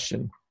a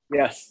question.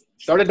 Yes.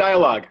 Start a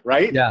dialogue,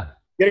 right? Yeah.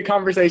 Get a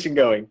conversation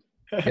going.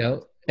 Yeah.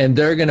 And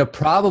they're going to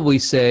probably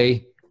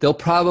say,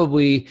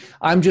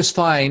 I'm just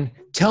fine.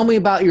 Tell me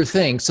about your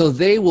thing. So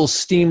they will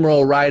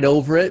steamroll right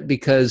over it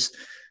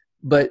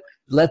but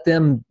let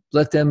them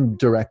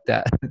direct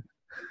that.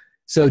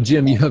 So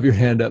Jim, you have your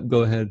hand up.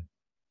 Go ahead.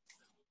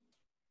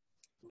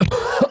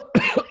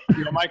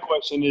 My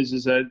question is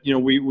that,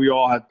 we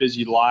all have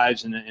busy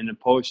lives and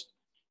post,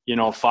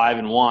 5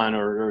 and 1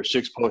 or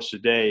 6 posts a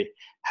day.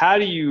 How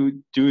do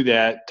you do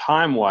that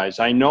time-wise?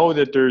 I know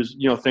that there's,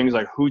 things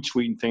like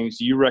Hootsuite and things.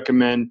 Do you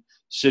recommend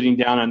sitting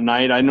down at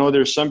night? I know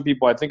there's some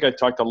people, I think I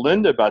talked to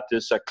Linda about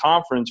this at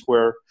conference,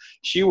 where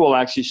she will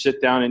actually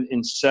sit down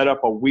and set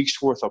up a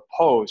week's worth of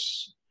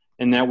posts.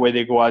 And that way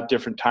they go out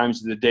different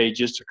times of the day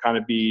just to kind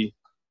of be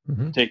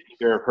taking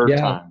care of her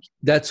times.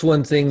 That's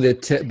one thing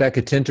that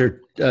Becca Tinter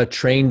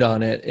trained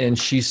on it. And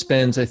she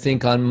spends, I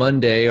think on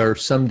Monday or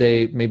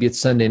someday, maybe it's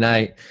Sunday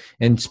night,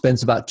 and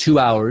spends about 2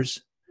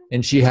 hours.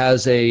 And she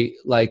has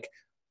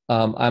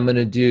I'm going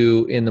to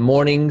do in the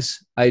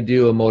mornings, I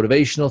do a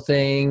motivational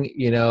thing,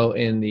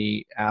 in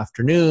the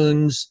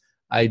afternoons,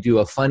 I do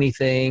a funny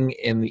thing.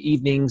 In the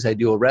evenings, I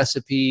do a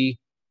recipe,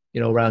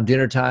 around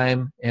dinner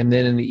time. And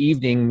then in the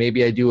evening,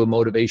 maybe I do a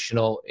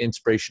motivational,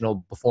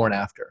 inspirational before and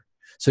after.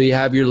 So you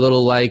have your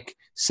little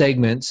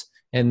segments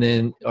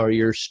or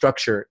your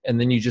structure, and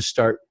then you just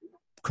start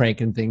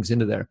cranking things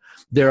into there.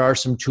 There are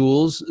some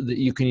tools that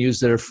you can use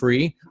that are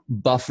free.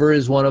 Buffer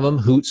is one of them.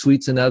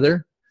 Hootsuite's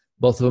another.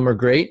 Both of them are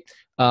great.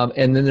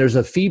 And then there's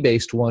a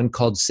fee-based one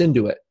called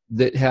Synduit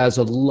that has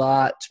a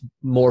lot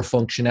more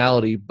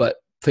functionality, but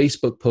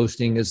Facebook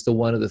posting is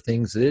one of the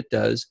things that it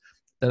does.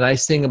 The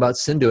nice thing about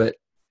Synduit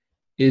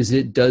is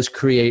it does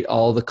create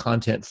all the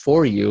content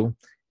for you.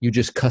 You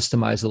just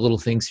customize the little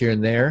things here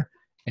and there,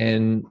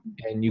 and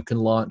you can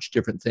launch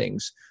different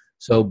things.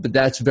 So, but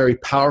that's very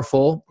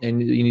powerful,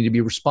 and you need to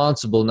be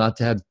responsible not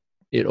to have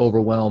it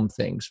overwhelm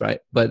things, right?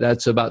 But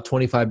that's about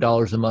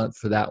 $25 a month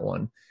for that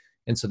one.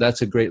 And so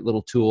that's a great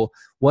little tool.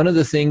 One of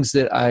the things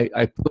that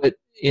I put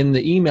in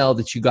the email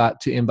that you got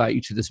to invite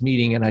you to this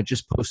meeting, and I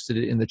just posted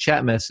it in the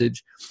chat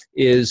message,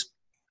 is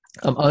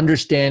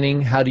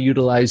understanding how to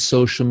utilize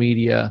social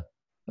media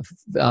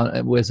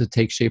as a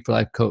Take Shape for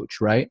Life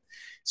coach, right?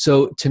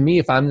 So to me,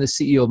 if I'm the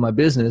CEO of my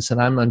business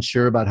and I'm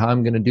unsure about how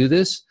I'm going to do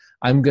this,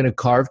 I'm going to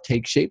carve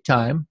Take Shape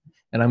time,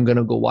 and I'm going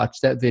to go watch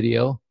that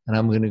video, and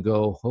I'm going to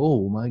go,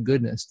 oh my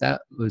goodness,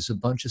 that was a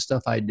bunch of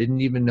stuff I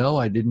didn't even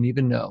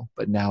know,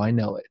 but now I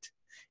know it.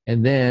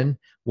 And then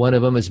one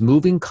of them is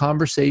moving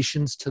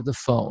conversations to the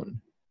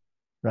phone,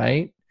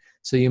 right?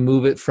 So you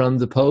move it from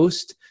the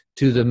post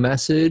to the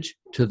message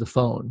to the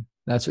phone.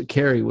 That's what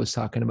Carrie was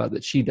talking about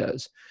that she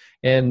does.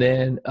 And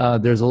then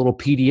there's a little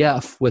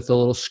PDF with a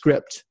little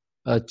script,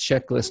 a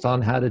checklist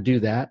on how to do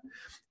that.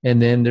 And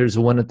then there's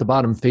one at the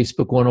bottom,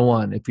 Facebook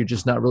 101. If you're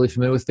just not really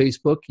familiar with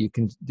Facebook, you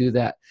can do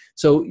that.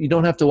 So you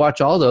don't have to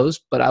watch all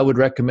those, but I would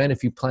recommend,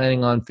 if you're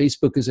planning on,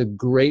 Facebook is a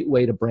great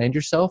way to brand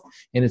yourself,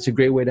 and it's a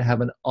great way to have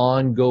an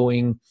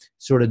ongoing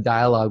sort of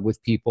dialogue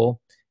with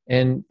people.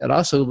 And it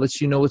also lets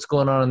you know what's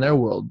going on in their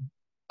world.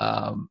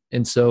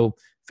 And so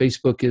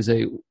Facebook is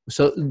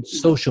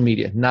social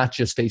media, not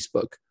just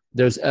Facebook.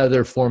 There's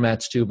other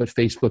formats too, but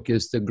Facebook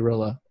is the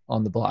gorilla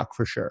on the block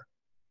for sure.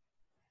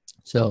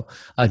 So,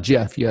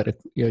 Jeff, you had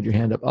your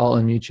hand up. I'll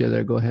unmute you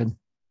there. Go ahead.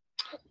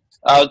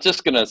 I was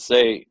just going to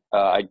say,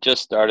 I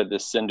just started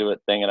this Synduit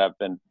thing, and I've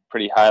been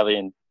pretty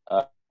highly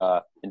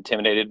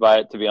intimidated by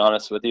it, to be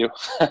honest with you.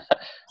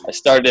 I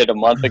started it a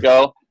month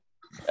ago,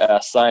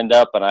 signed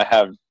up,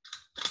 and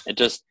it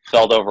just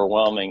felt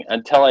overwhelming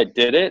until I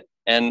did it.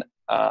 And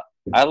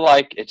I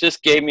like, it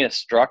just gave me a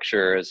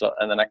structure,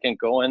 and then I can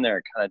go in there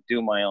and kind of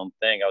do my own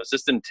thing. I was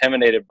just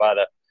intimidated by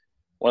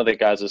one of the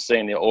guys was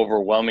saying the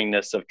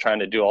overwhelmingness of trying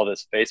to do all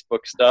this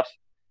Facebook stuff.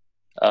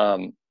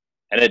 And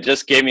it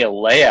just gave me a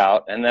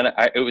layout, and then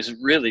it was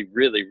really,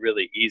 really,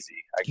 really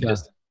easy. I could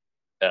just,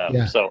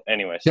 so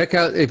anyways. Check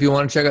out, if you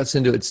want to check out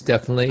Synduit, it's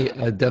definitely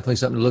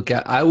something to look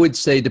at. I would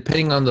say,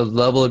 depending on the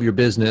level of your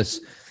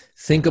business,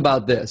 think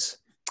about this.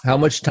 How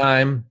much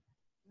time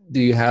do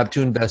you have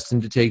to invest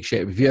into Take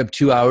Shape? If you have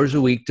 2 hours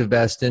a week to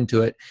invest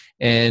into it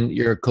and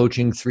you're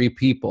coaching 3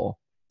 people,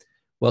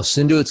 well,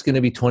 Synduit's going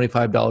to be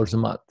 $25 a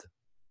month.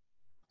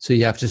 So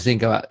you have to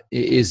think about,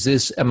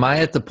 am I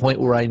at the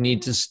point where I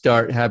need to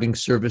start having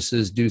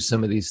services do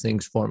some of these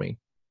things for me?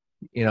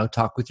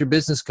 Talk with your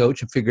business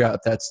coach and figure out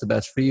if that's the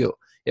best for you.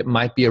 It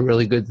might be a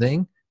really good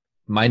thing,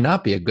 might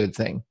not be a good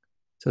thing.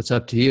 So it's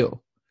up to you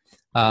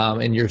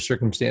and your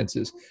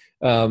circumstances.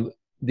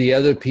 The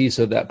other piece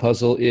of that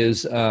puzzle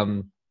is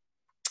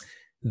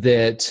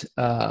that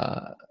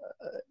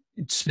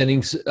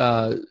spending,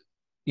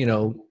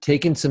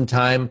 taking some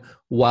time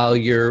while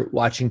you're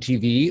watching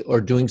TV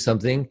or doing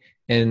something.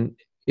 And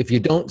if you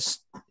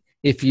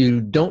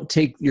don't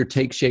take your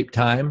Take Shape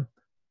time,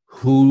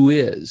 who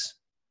is,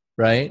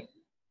 right?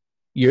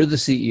 You're the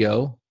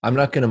CEO. I'm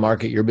not going to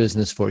market your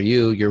business for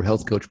you, your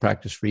health coach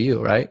practice for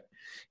you, right?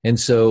 And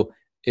so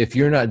if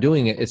you're not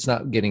doing it, it's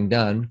not getting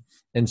done.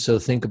 And so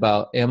think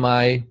about, am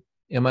I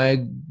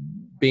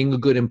being a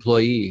good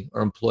employee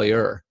or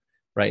employer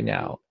right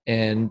now?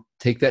 And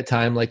take that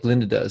time like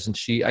Linda does. And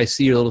I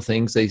see little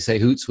things, they say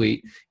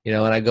Hootsuite, and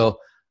I go,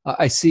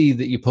 I see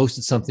that you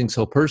posted something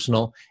so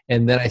personal,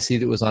 and then I see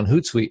that it was on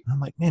Hootsuite. I'm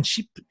like, man,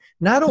 she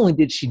not only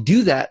did she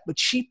do that, but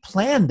she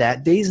planned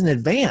that days in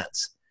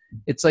advance.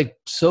 It's like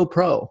so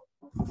pro.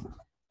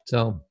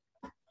 So,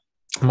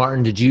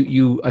 Martin, did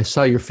you? I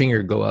saw your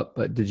finger go up,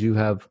 but did you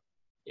have?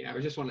 Yeah, I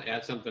just want to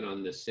add something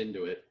on this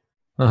Synduit.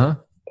 I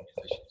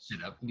should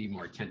sit up and be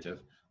more attentive.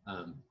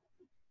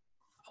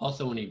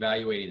 Also, when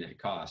evaluating that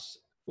cost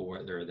for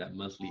that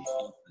monthly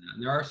fee,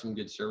 and there are some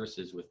good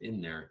services within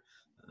there.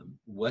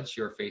 What's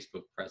your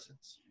Facebook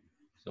presence?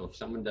 So if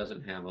someone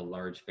doesn't have a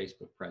large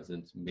Facebook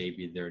presence,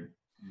 maybe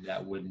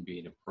that wouldn't be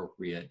an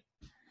appropriate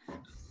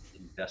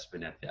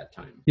investment at that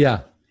time.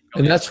 Yeah.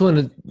 And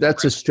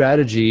that's a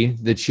strategy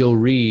that you'll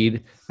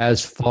read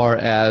as far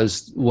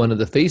as one of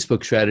the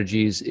Facebook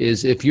strategies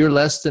is, if you're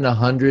less than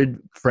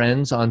 100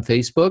 friends on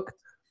Facebook,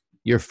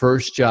 your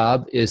first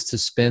job is to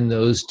spend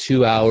those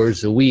 2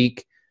 hours a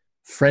week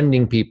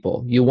friending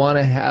people. You want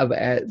to have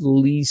at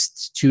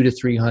least 200 to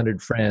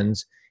 300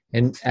 friends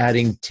and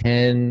adding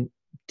 10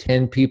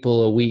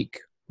 people a week,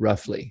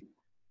 roughly,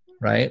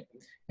 right?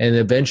 And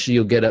eventually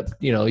you'll get up to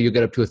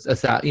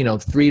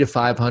 300 to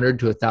 500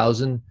 to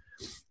 1,000.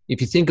 If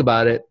you think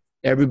about it,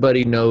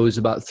 everybody knows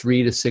about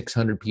 300 to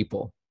 600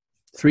 people,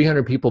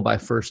 300 people by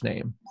first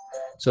name.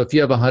 So if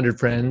you have 100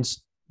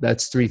 friends,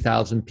 that's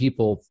 3,000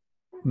 people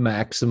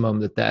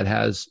maximum that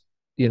has,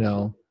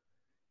 and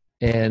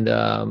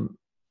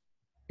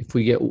if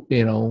we get,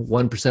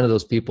 1% of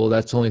those people,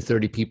 that's only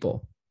 30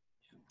 people.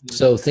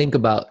 So think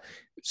about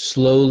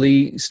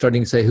slowly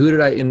starting to say,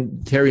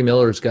 and Terry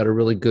Miller's got a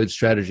really good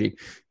strategy.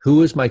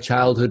 Who is my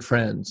childhood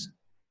friends?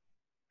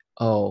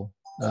 One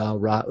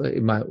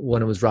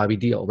was Robbie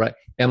Deal, right?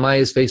 Am I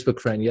his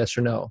Facebook friend? Yes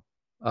or no?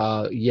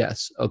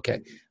 Yes.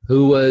 Okay.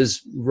 Who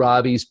was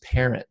Robbie's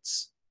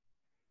parents?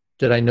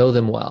 Did I know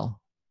them well?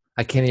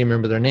 I can't even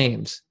remember their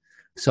names.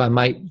 So I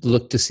might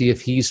look to see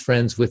if he's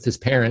friends with his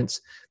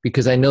parents,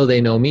 because I know they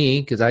know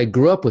me because I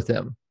grew up with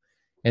them.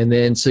 And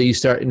then, so you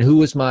start, and who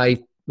was my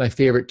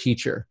favorite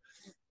teacher?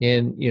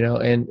 And,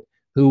 and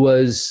who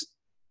was,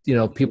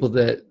 people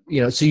that,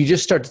 so you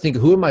just start to think,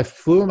 who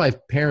are my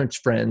parents'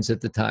 friends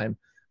at the time?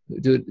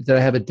 Did I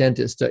have a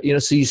dentist? So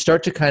you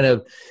start to kind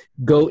of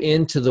go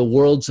into the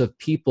worlds of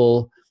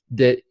people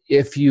that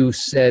if you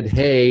said,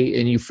 hey,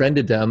 and you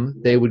friended them,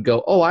 they would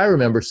go, oh, I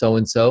remember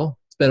so-and-so.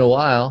 It's been a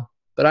while,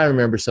 but I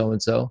remember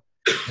so-and-so.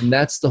 And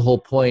that's the whole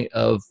point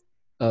of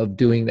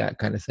doing that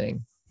kind of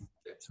thing.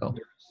 So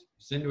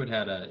Synduit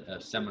had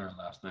a seminar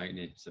last night, and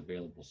it's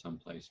available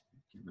someplace. I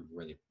can't remember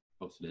where they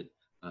posted it.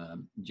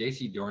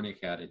 JC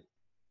Dornick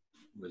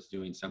was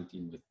doing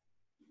something with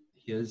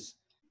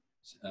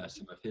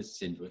some of his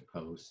Synduit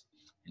posts,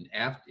 and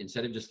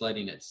instead of just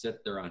letting it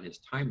sit there on his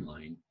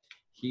timeline,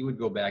 he would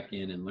go back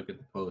in and look at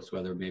the post,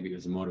 whether maybe it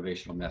was a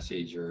motivational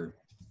message or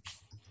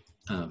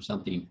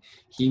something.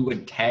 He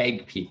would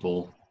tag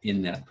people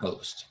in that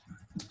post.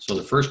 So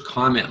the first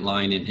comment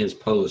line in his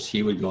post,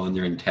 he would go in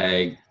there and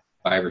tag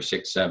 5 or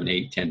 6, 7,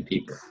 8, 10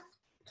 people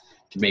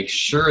to make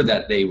sure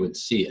that they would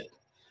see it.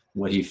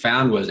 What he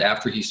found was,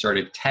 after he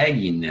started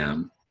tagging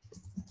them,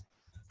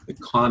 the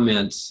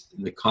comments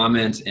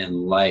and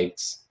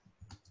likes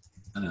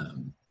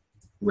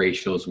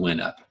ratios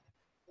went up.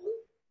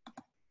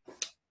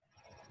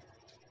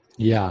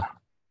 Yeah,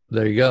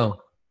 there you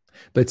go.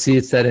 But see,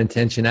 it's that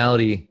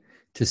intentionality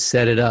to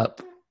set it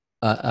up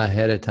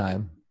ahead of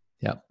time.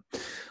 Yep.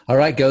 All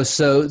right, Go.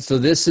 So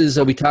this is,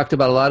 we talked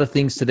about a lot of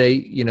things today,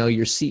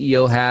 your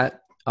CEO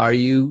hat,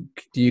 do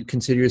you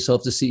consider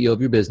yourself the CEO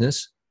of your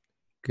business?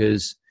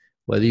 Because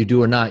whether you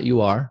do or not,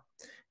 you are.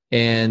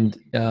 And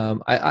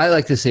I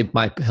like to say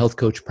my health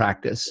coach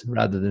practice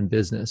rather than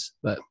business,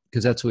 but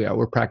because that's who we are.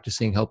 We're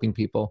practicing helping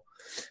people.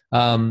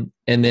 And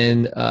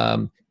then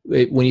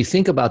when you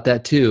think about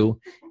that too,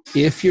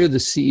 if you're the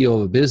CEO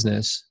of a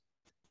business,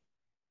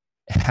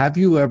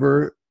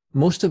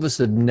 most of us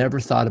have never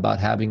thought about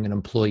having an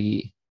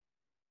employee,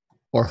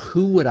 or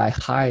who would I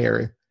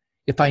hire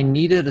if I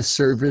needed a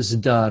service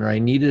done or I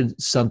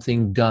needed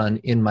something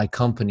done in my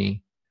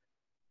company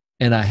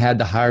and I had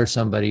to hire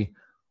somebody.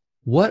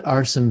 What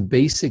are some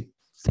basic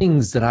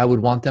things that I would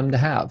want them to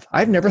have?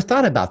 I've never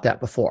thought about that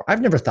before.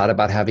 I've never thought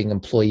about having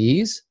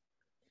employees.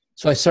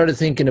 So I started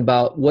thinking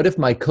about, what if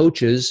my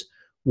coaches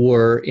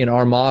were, in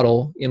our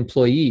model,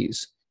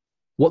 employees?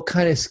 What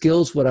kind of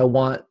skills would I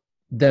want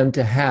them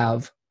to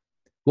have?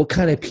 What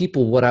kind of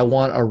people would I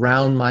want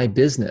around my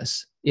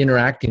business,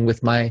 interacting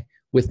with my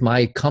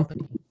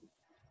company?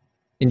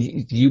 And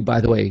you,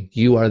 by the way,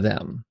 you are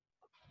them.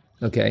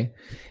 Okay.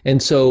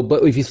 And so,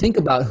 but if you think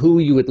about who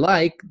you would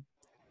like,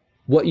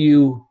 what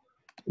you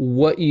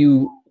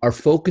are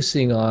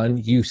focusing on,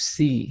 you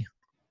see.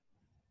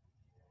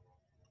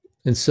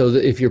 And so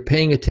that if you're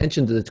paying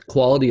attention to the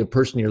quality of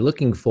person you're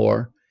looking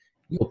for,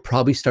 you'll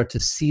probably start to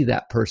see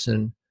that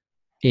person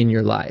in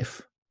your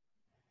life.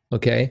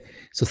 Okay.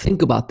 So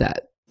think about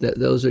that.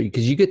 Those are,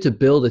 because you get to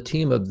build a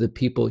team of the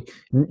people.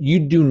 You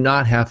do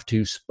not have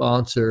to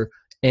sponsor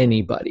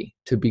anybody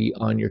to be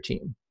on your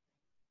team.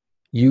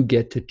 You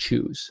get to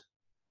choose.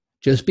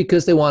 Just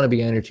because they want to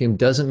be on your team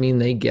doesn't mean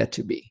they get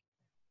to be.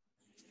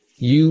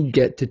 You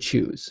get to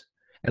choose.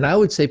 And I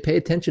would say pay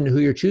attention to who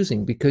you're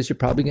choosing, because you're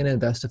probably going to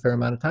invest a fair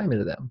amount of time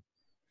into them.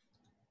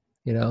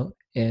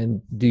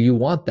 And do you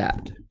want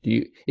that?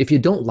 If you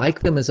don't like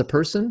them as a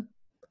person,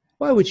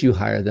 why would you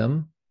hire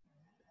them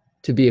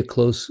to be a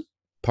close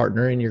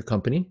partner in your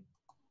company?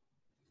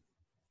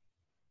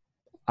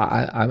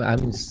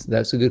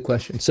 That's a good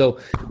question. So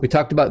we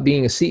talked about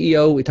being a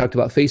CEO. We talked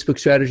about Facebook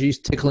strategies,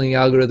 tickling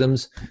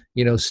algorithms,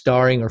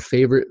 starring or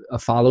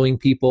following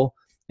people.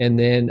 And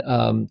then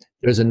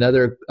there's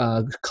another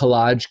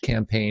collage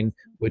campaign,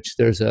 which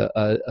there's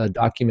a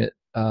document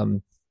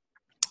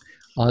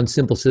on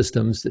Simple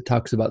Systems that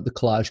talks about the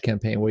collage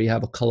campaign, where you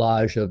have a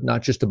collage of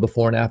not just a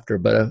before and after,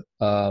 but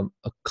a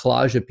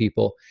collage of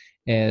people.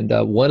 And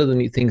one of the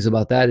neat things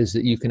about that is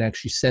that you can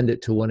actually send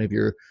it to one of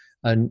your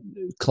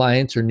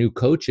clients or new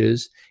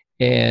coaches,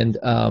 and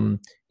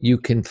you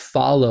can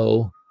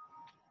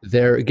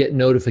get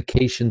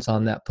notifications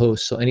on that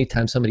post. So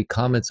anytime somebody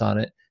comments on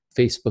it,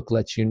 Facebook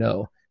lets you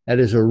know. That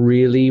is a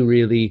really,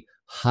 really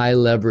high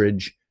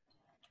leverage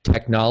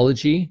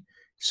technology.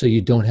 So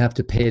you don't have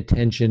to pay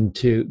attention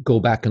to go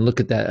back and look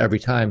at that every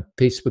time.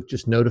 Facebook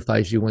just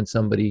notifies you when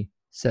somebody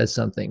says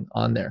something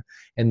on there,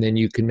 and then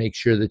you can make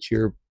sure that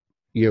you're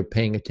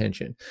paying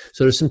attention.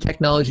 So there's some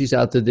technologies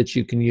out there that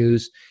you can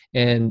use.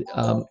 And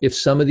if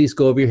some of these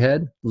go over your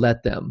head,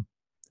 let them.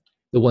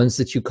 The ones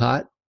that you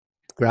caught,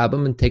 grab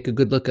them and take a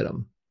good look at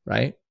them,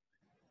 right?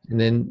 And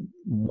then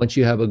once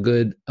you have a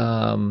good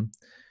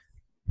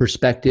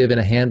perspective and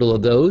a handle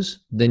of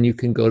those, then you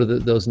can go to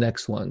those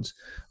next ones.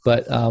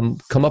 But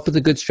come up with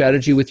a good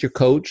strategy with your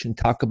coach and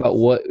talk about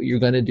what you're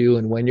going to do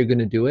and when you're going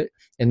to do it,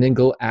 and then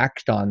go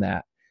act on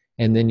that.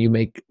 And then you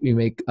make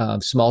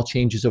small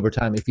changes over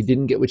time. If you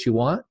didn't get what you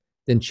want,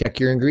 then check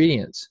your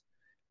ingredients,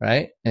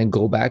 right? And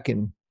go back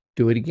and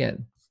do it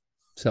again.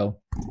 So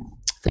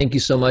thank you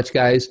so much,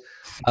 guys.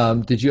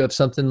 Did you have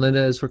something, Linda,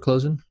 as we're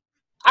closing?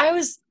 I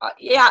was,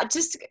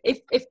 just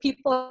if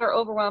people are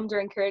overwhelmed or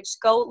encouraged,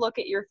 go look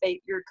at your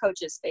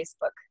coach's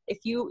Facebook. If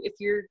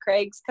you're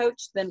Craig's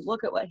coach, then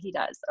look at what he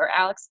does, or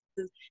Alex's.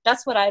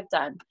 That's what I've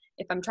done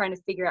if I'm trying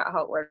to figure out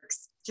how it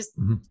works. Just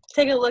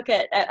take a look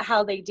at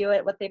how they do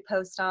it, what they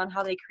post on,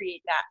 how they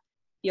create that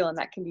feel, and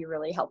that can be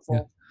really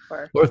helpful.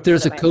 Or if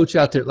there's a coach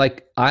out there,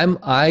 like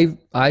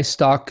I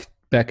stalk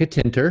Becca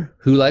Tinter.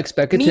 Who likes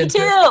Becca Tinter?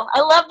 Me too. I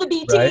love the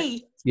BT.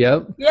 Right?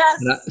 Yep.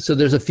 Yes. So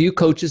there's a few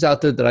coaches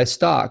out there that I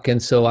stalk,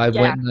 and so I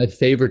went and I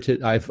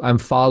favorited. I'm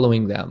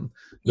following them.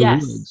 The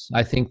Woods.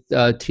 I think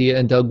Tia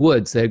and Doug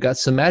Woods. They've got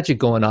some magic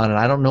going on, and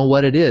I don't know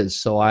what it is,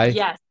 so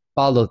I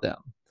follow them.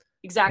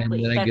 Exactly.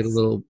 And then I get a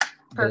little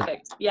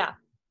perfect.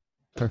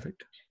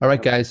 Perfect. All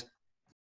right, guys.